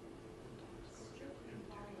High, strictly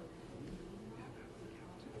follow the whole eating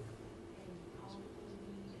law, and all the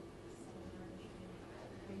need some nourishment.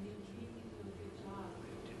 They really do a good job.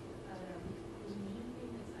 The main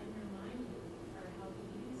thing that's undermining our healthy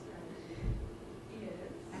eating strategy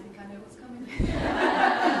is... I think I know what's coming. It's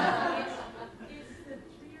the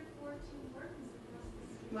 3 or 4 team workers across the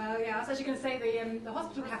street. Well, yeah, I was actually going to say the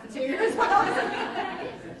hospital cafeteria as well.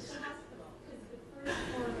 It's the hospital, because the first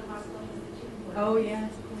floor of the hospital is the gym floor. Oh, yes,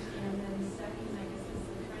 of course. And then the second, I guess, is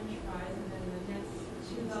the French fries, and then the next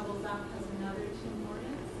 2 levels up has another Tim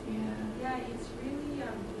Hortons. Yeah. Yeah, it's really,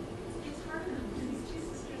 it's hard on them, because these two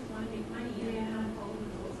sisters want to make money and they don't follow the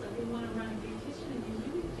rules, so they want to run a big kitchen, and they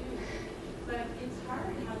really do. But it's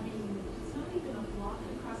hard having, it's not even a block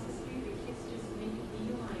across the street, the kids just make a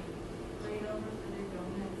beeline right over for their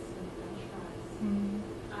donuts and French fries. Mm.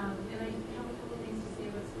 And I have a couple things to say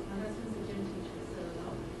about, my husband's a gym teacher, so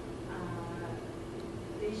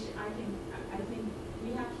I think we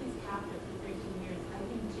have kids captive for 13 years. I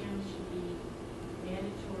think gym should be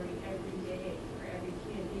mandatory every day for every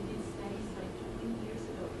kid. They did studies like 20 years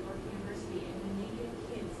ago at York University, and when they give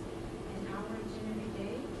kids an hour of gym every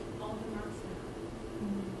day, all the marks went up.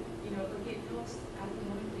 Mm. You know, like it helps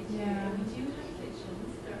academically too. Yeah. And we do have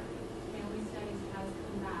kitchens. The family studies has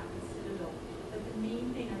come back at Citadel. But the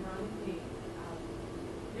main thing, ironically,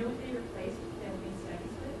 you know what they replaced family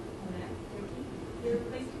studies with on that curriculum? They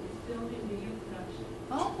replaced it with film and video production.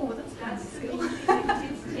 Oh, that's That's the fancy. only thing the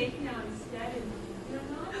kids take now instead. And you know,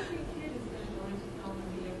 not every kid is going to go into film and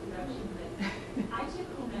video production, but I took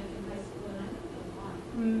home ec in high school and I learned a lot.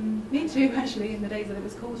 Me too, actually, in the days that it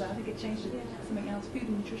was called that. I think it changed to something else, food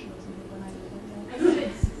and nutrition or something when I did it. I know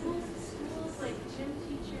that schools like gym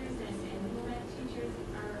teachers and home ec teachers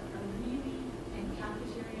are really, and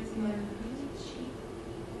cafeterias are a really cheap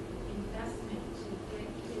investment to get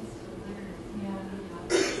kids to learn healthy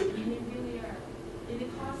habits. I mean, they really are. And the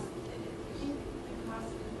cost, I think the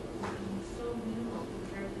cost is so minimal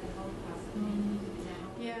compared to the health costs that they need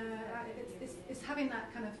now. Yeah, it's having that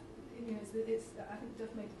kind of, you know, it's I think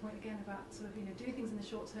Duff made the point again about sort of, you know, doing things in the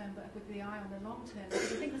short term but with the eye on the long term.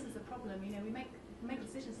 Because I think this is the problem. You know, we make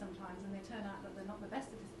decisions sometimes and they turn out that they're not the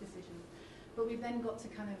best of decisions. But we've then got to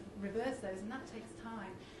kind of reverse those, and that takes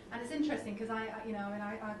time. And it's interesting because I've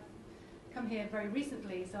come here very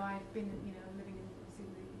recently, so I've been, you know, living in obviously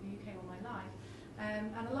the UK all my life.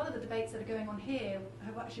 And a lot of the debates that are going on here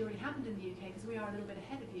have actually already happened in the UK because we are a little bit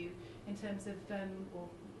ahead of you in terms of, or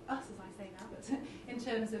us as I say now, but in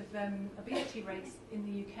terms of obesity rates in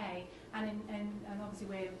the UK, and obviously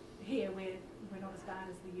we're not as bad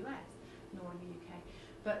as the US nor in the UK.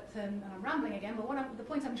 But and I'm rambling again. But the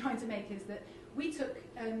point I'm trying to make is that we took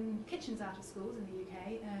kitchens out of schools in the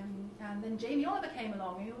UK, and then Jamie Oliver came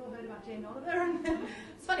along. You all heard about Jamie Oliver, and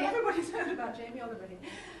it's funny, everybody's heard about Jamie Oliver here.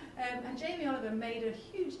 And Jamie Oliver made a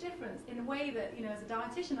huge difference in a way that, you know, as a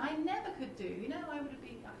dietitian, I never could do. You know, I would have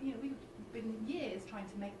been, you know, we would have been years trying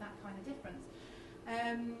to make that kind of difference.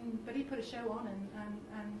 But he put a show on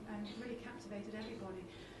and really captivated everybody.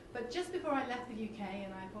 But just before I left the UK,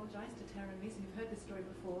 and I apologise to Tara and Lisa, who've heard this story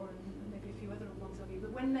before, and maybe a few other ones of you,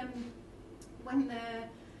 but when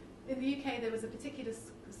in the UK, there was a particular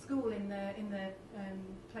school in the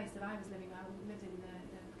place that I was living. I lived in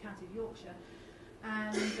the county of Yorkshire,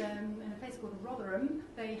 and in a place called Rotherham,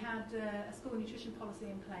 they had a school nutrition policy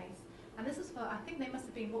in place. And this was for, I think they must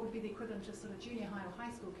have been what would be the equivalent of sort of junior high or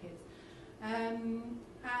high school kids.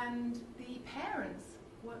 And the parents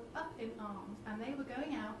were up in arms, and they were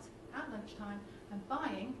going out at lunchtime and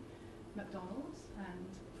buying McDonald's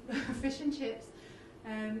and fish and chips,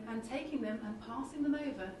 and taking them and passing them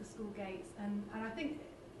over the school gates. And I think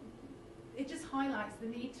it just highlights the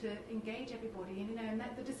need to engage everybody, and and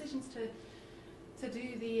the decisions to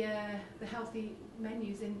do the healthy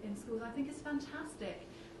menus in schools, I think is fantastic.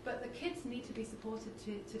 But the kids need to be supported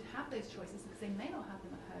to have those choices, because they may not have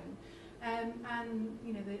them at home. And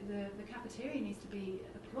the cafeteria needs to be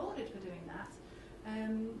applauded for doing that.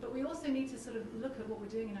 But we also need to sort of look at what we're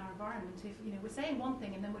doing in our environment. If we're saying one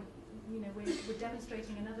thing and then we're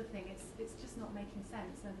demonstrating another thing, it's just not making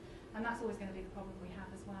sense. And that's always going to be the problem we have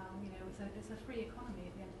as well. It's a free economy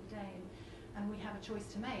at the end of the day, and we have a choice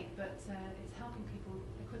to make. But it's helping people,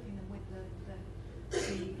 equipping them with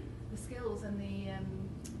the skills and the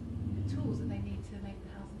tools that they need to make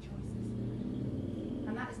the healthy choices.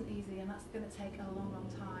 And that isn't easy, and that's going to take a long, long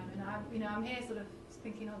time. And I'm here sort of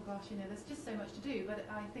thinking, oh gosh, there's just so much to do. But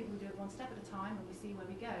I think we do it one step at a time, and we see where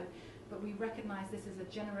we go. But we recognise this as a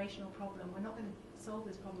generational problem. We're not going to solve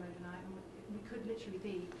this problem overnight, and we could literally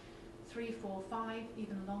be 3, 4, 5,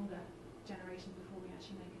 even longer generations before we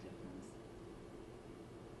actually make a difference.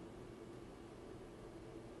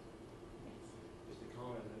 Yes. Just a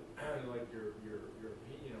comment, and like your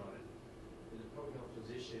opinion on it. As a public health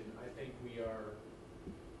physician, I think we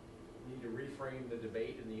need to reframe the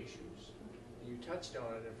debate and the issues. And you touched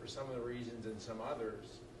on it, and for some of the reasons and some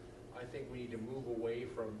others, I think we need to move away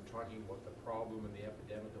from talking about the problem and the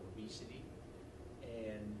epidemic of obesity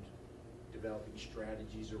and developing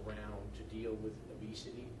strategies around to deal with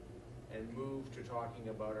obesity, and move to talking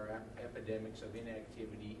about our epidemics of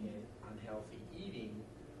inactivity and unhealthy eating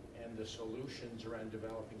and the solutions around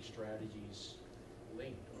developing strategies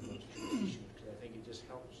linked on those two issues. Because I think it just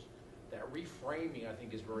helps. That reframing, I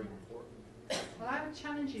think, is very important. Well, I would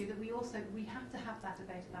challenge you that we have to have that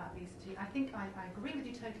debate about obesity. I think I agree with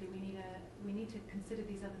you totally. We need to consider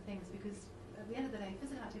these other things, because at the end of the day,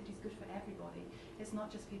 physical activity is good for everybody. It's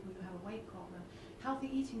not just people who have a weight problem.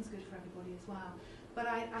 Healthy eating is good for everybody as well. But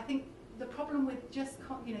I think the problem with just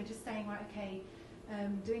saying, right, okay,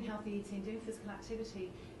 doing healthy eating, doing physical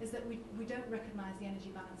activity, is that we don't recognise the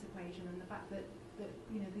energy balance equation, and the fact that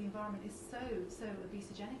the environment is so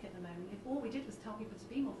obesogenic at the moment. If all we did was tell people to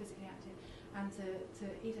be more physically active and to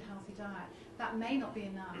eat a healthy diet, that may not be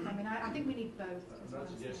enough. I mean, I think we need both. I'm not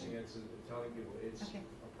suggesting it's telling people, it's okay.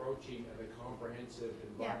 Approaching a comprehensive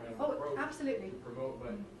environmental approach absolutely. to promote,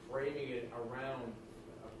 but framing it around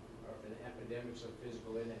an epidemics of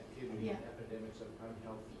physical inactivity, epidemics of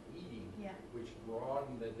unhealthy eating, which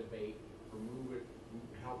broaden the debate,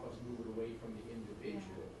 help us move it away from the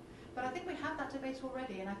individual. But I think we have that debate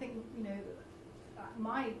already, and I think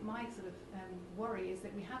my sort of worry is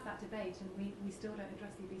that we have that debate and we still don't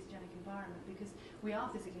address the obesogenic environment, because we are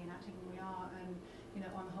physically inactive and we are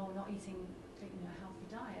on the whole not eating a healthy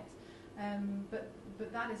diet. But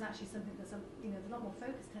that is actually something that's a lot more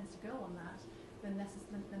focus tends to go on that than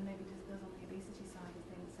maybe just does on the obesity side of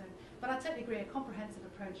things. So, but I totally agree. A comprehensive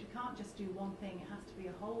approach. You can't just do one thing. It has to be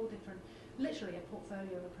a whole different, literally a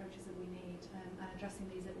portfolio of approaches that we need, and addressing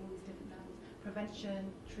these at all these different levels. Prevention,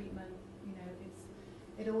 treatment.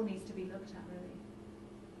 It all needs to be looked at, really.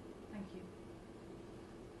 Thank you.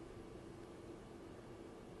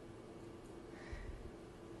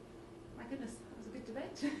 My goodness, that was a good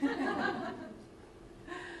debate.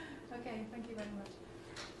 Okay, thank you very much.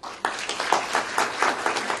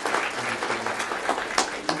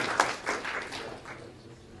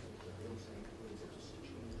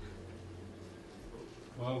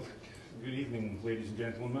 Well, good evening, ladies and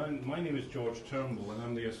gentlemen. My name is George Turnbull, and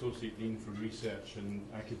I'm the Associate Dean for Research and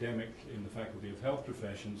Academic in the Faculty of Health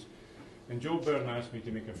Professions. And Joe Byrne asked me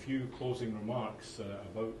to make a few closing remarks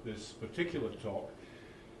about this particular talk.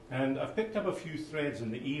 And I've picked up a few threads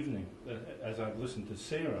in the evening as I've listened to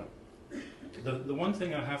Sarah. The one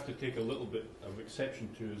thing I have to take a little bit of exception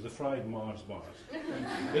to is the fried Mars bars.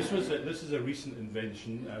 This is a recent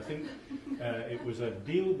invention. I think it was a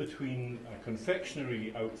deal between a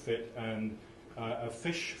confectionery outfit and a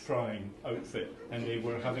fish frying outfit, and they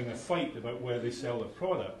were having a fight about where they sell their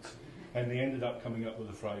products, and they ended up coming up with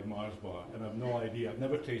a fried Mars bar. And I've no idea. I've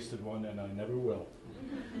never tasted one, and I never will.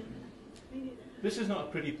 This is not a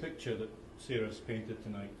pretty picture that Sarah's painted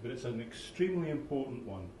tonight, but it's an extremely important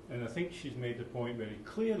one, and I think she's made the point very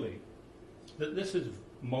clearly that this is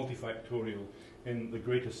multifactorial in the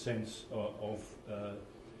greatest sense of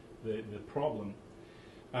the problem.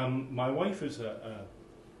 My wife is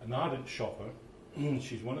an ardent shopper.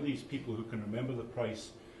 She's one of these people who can remember the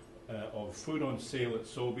price of food on sale at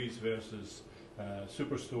Sobeys versus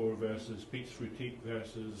Superstore versus Pete's Frutique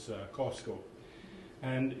versus Costco.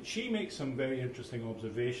 And she makes some very interesting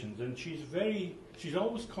observations, and she's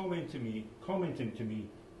always commenting to me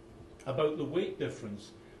about the weight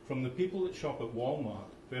difference from the people that shop at Walmart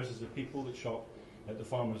versus the people that shop at the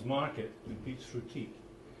farmer's market in Pete's Frutique.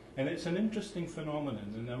 And it's an interesting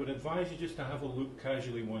phenomenon, and I would advise you just to have a look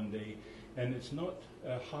casually one day, and it's not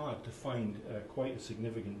hard to find quite a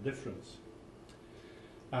significant difference.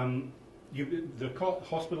 The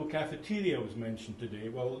hospital cafeteria was mentioned today.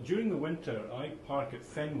 Well, during the winter, I park at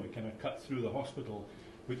Fenwick and I cut through the hospital,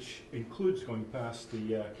 which includes going past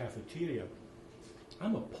the cafeteria.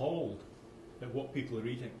 I'm appalled at what people are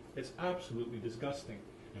eating. It's absolutely disgusting.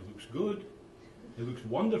 It looks good, it looks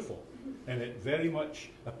wonderful, and it very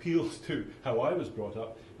much appeals to how I was brought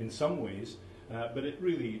up in some ways, but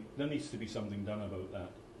there needs to be something done about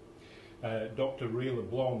that. Dr. Ray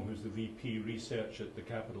LeBlanc, who's the VP Research at the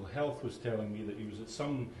Capitol Health, was telling me that he was at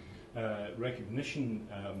some recognition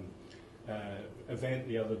event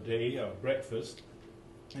the other day, a breakfast,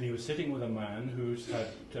 and he was sitting with a man who's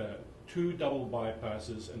had 2 double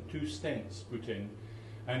bypasses and 2 stents put in,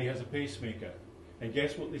 and he has a pacemaker. And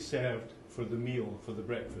guess what they served for the meal, for the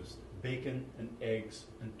breakfast? Bacon and eggs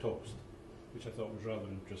and toast, which I thought was rather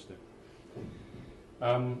interesting.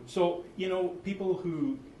 So, you know, people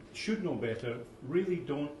who should know better really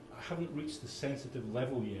haven't reached the sensitive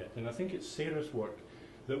level yet. And I think it's Sarah's work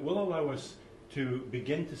that will allow us to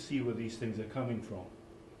begin to see where these things are coming from.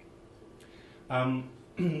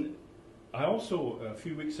 I also, a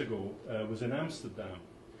few weeks ago, was in Amsterdam,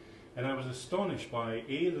 and I was astonished by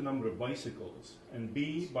A, the number of bicycles, and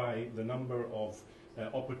B, by the number of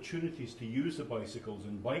opportunities to use the bicycles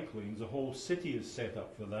in bike lanes. The whole city is set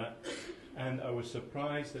up for that, and I was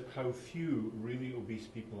surprised at how few really obese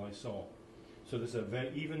people I saw. So there's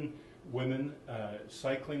even women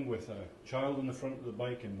cycling with a child in the front of the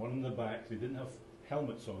bike and one in the back. They didn't have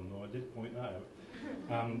helmets on, though, I did point that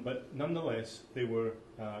out. But nonetheless, they were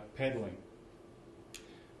pedaling.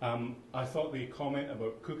 I thought the comment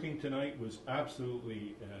about cooking tonight was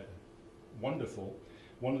absolutely wonderful.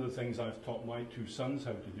 One of the things I've taught my 2 sons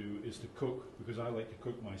how to do is to cook, because I like to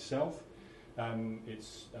cook myself.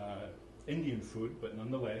 It's Indian food, but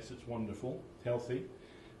nonetheless it's wonderful, healthy.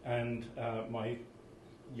 And my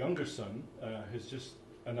younger son has just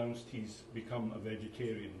announced he's become a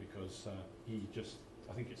vegetarian because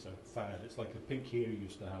I think it's a fad. It's like the pink hair he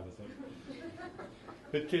used to have, I think.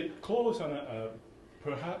 But to close on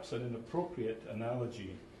perhaps an inappropriate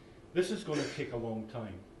analogy, this is going to take a long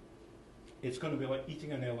time. It's going to be like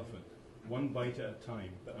eating an elephant, 1 bite at a time.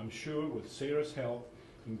 But I'm sure with Sarah's help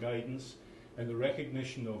and guidance and the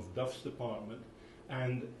recognition of Duff's department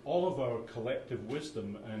and all of our collective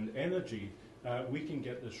wisdom and energy, we can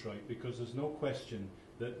get this right, because there's no question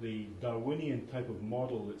that the Darwinian type of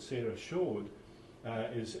model that Sarah showed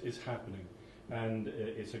is happening. And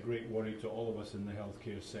it's a great worry to all of us in the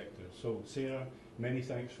healthcare sector. So Sarah, many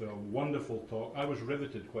thanks for a wonderful talk. I was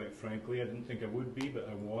riveted, quite frankly. I didn't think I would be, but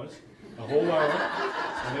I was. A whole hour,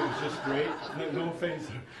 and it was just great. No offense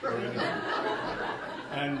or anything.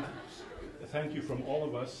 And thank you from all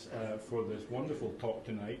of us for this wonderful talk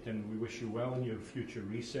tonight, and we wish you well in your future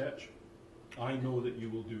research. I know that you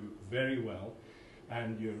will do very well,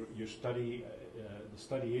 and your study, the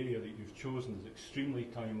study area that you've chosen is extremely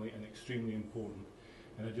timely and extremely important.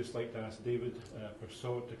 And I'd just like to ask David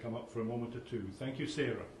Persaud to come up for a moment or 2. Thank you,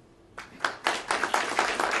 Sarah.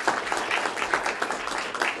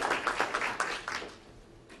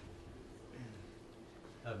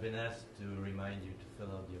 I've been asked to remind you to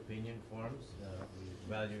fill out the opinion forms. We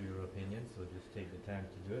value your opinion, so just take the time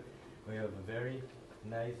to do it. We have a very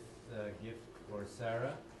nice gift for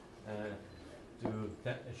Sara to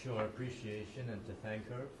show our appreciation and to thank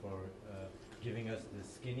her for giving us the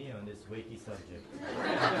skinny on this weighty subject.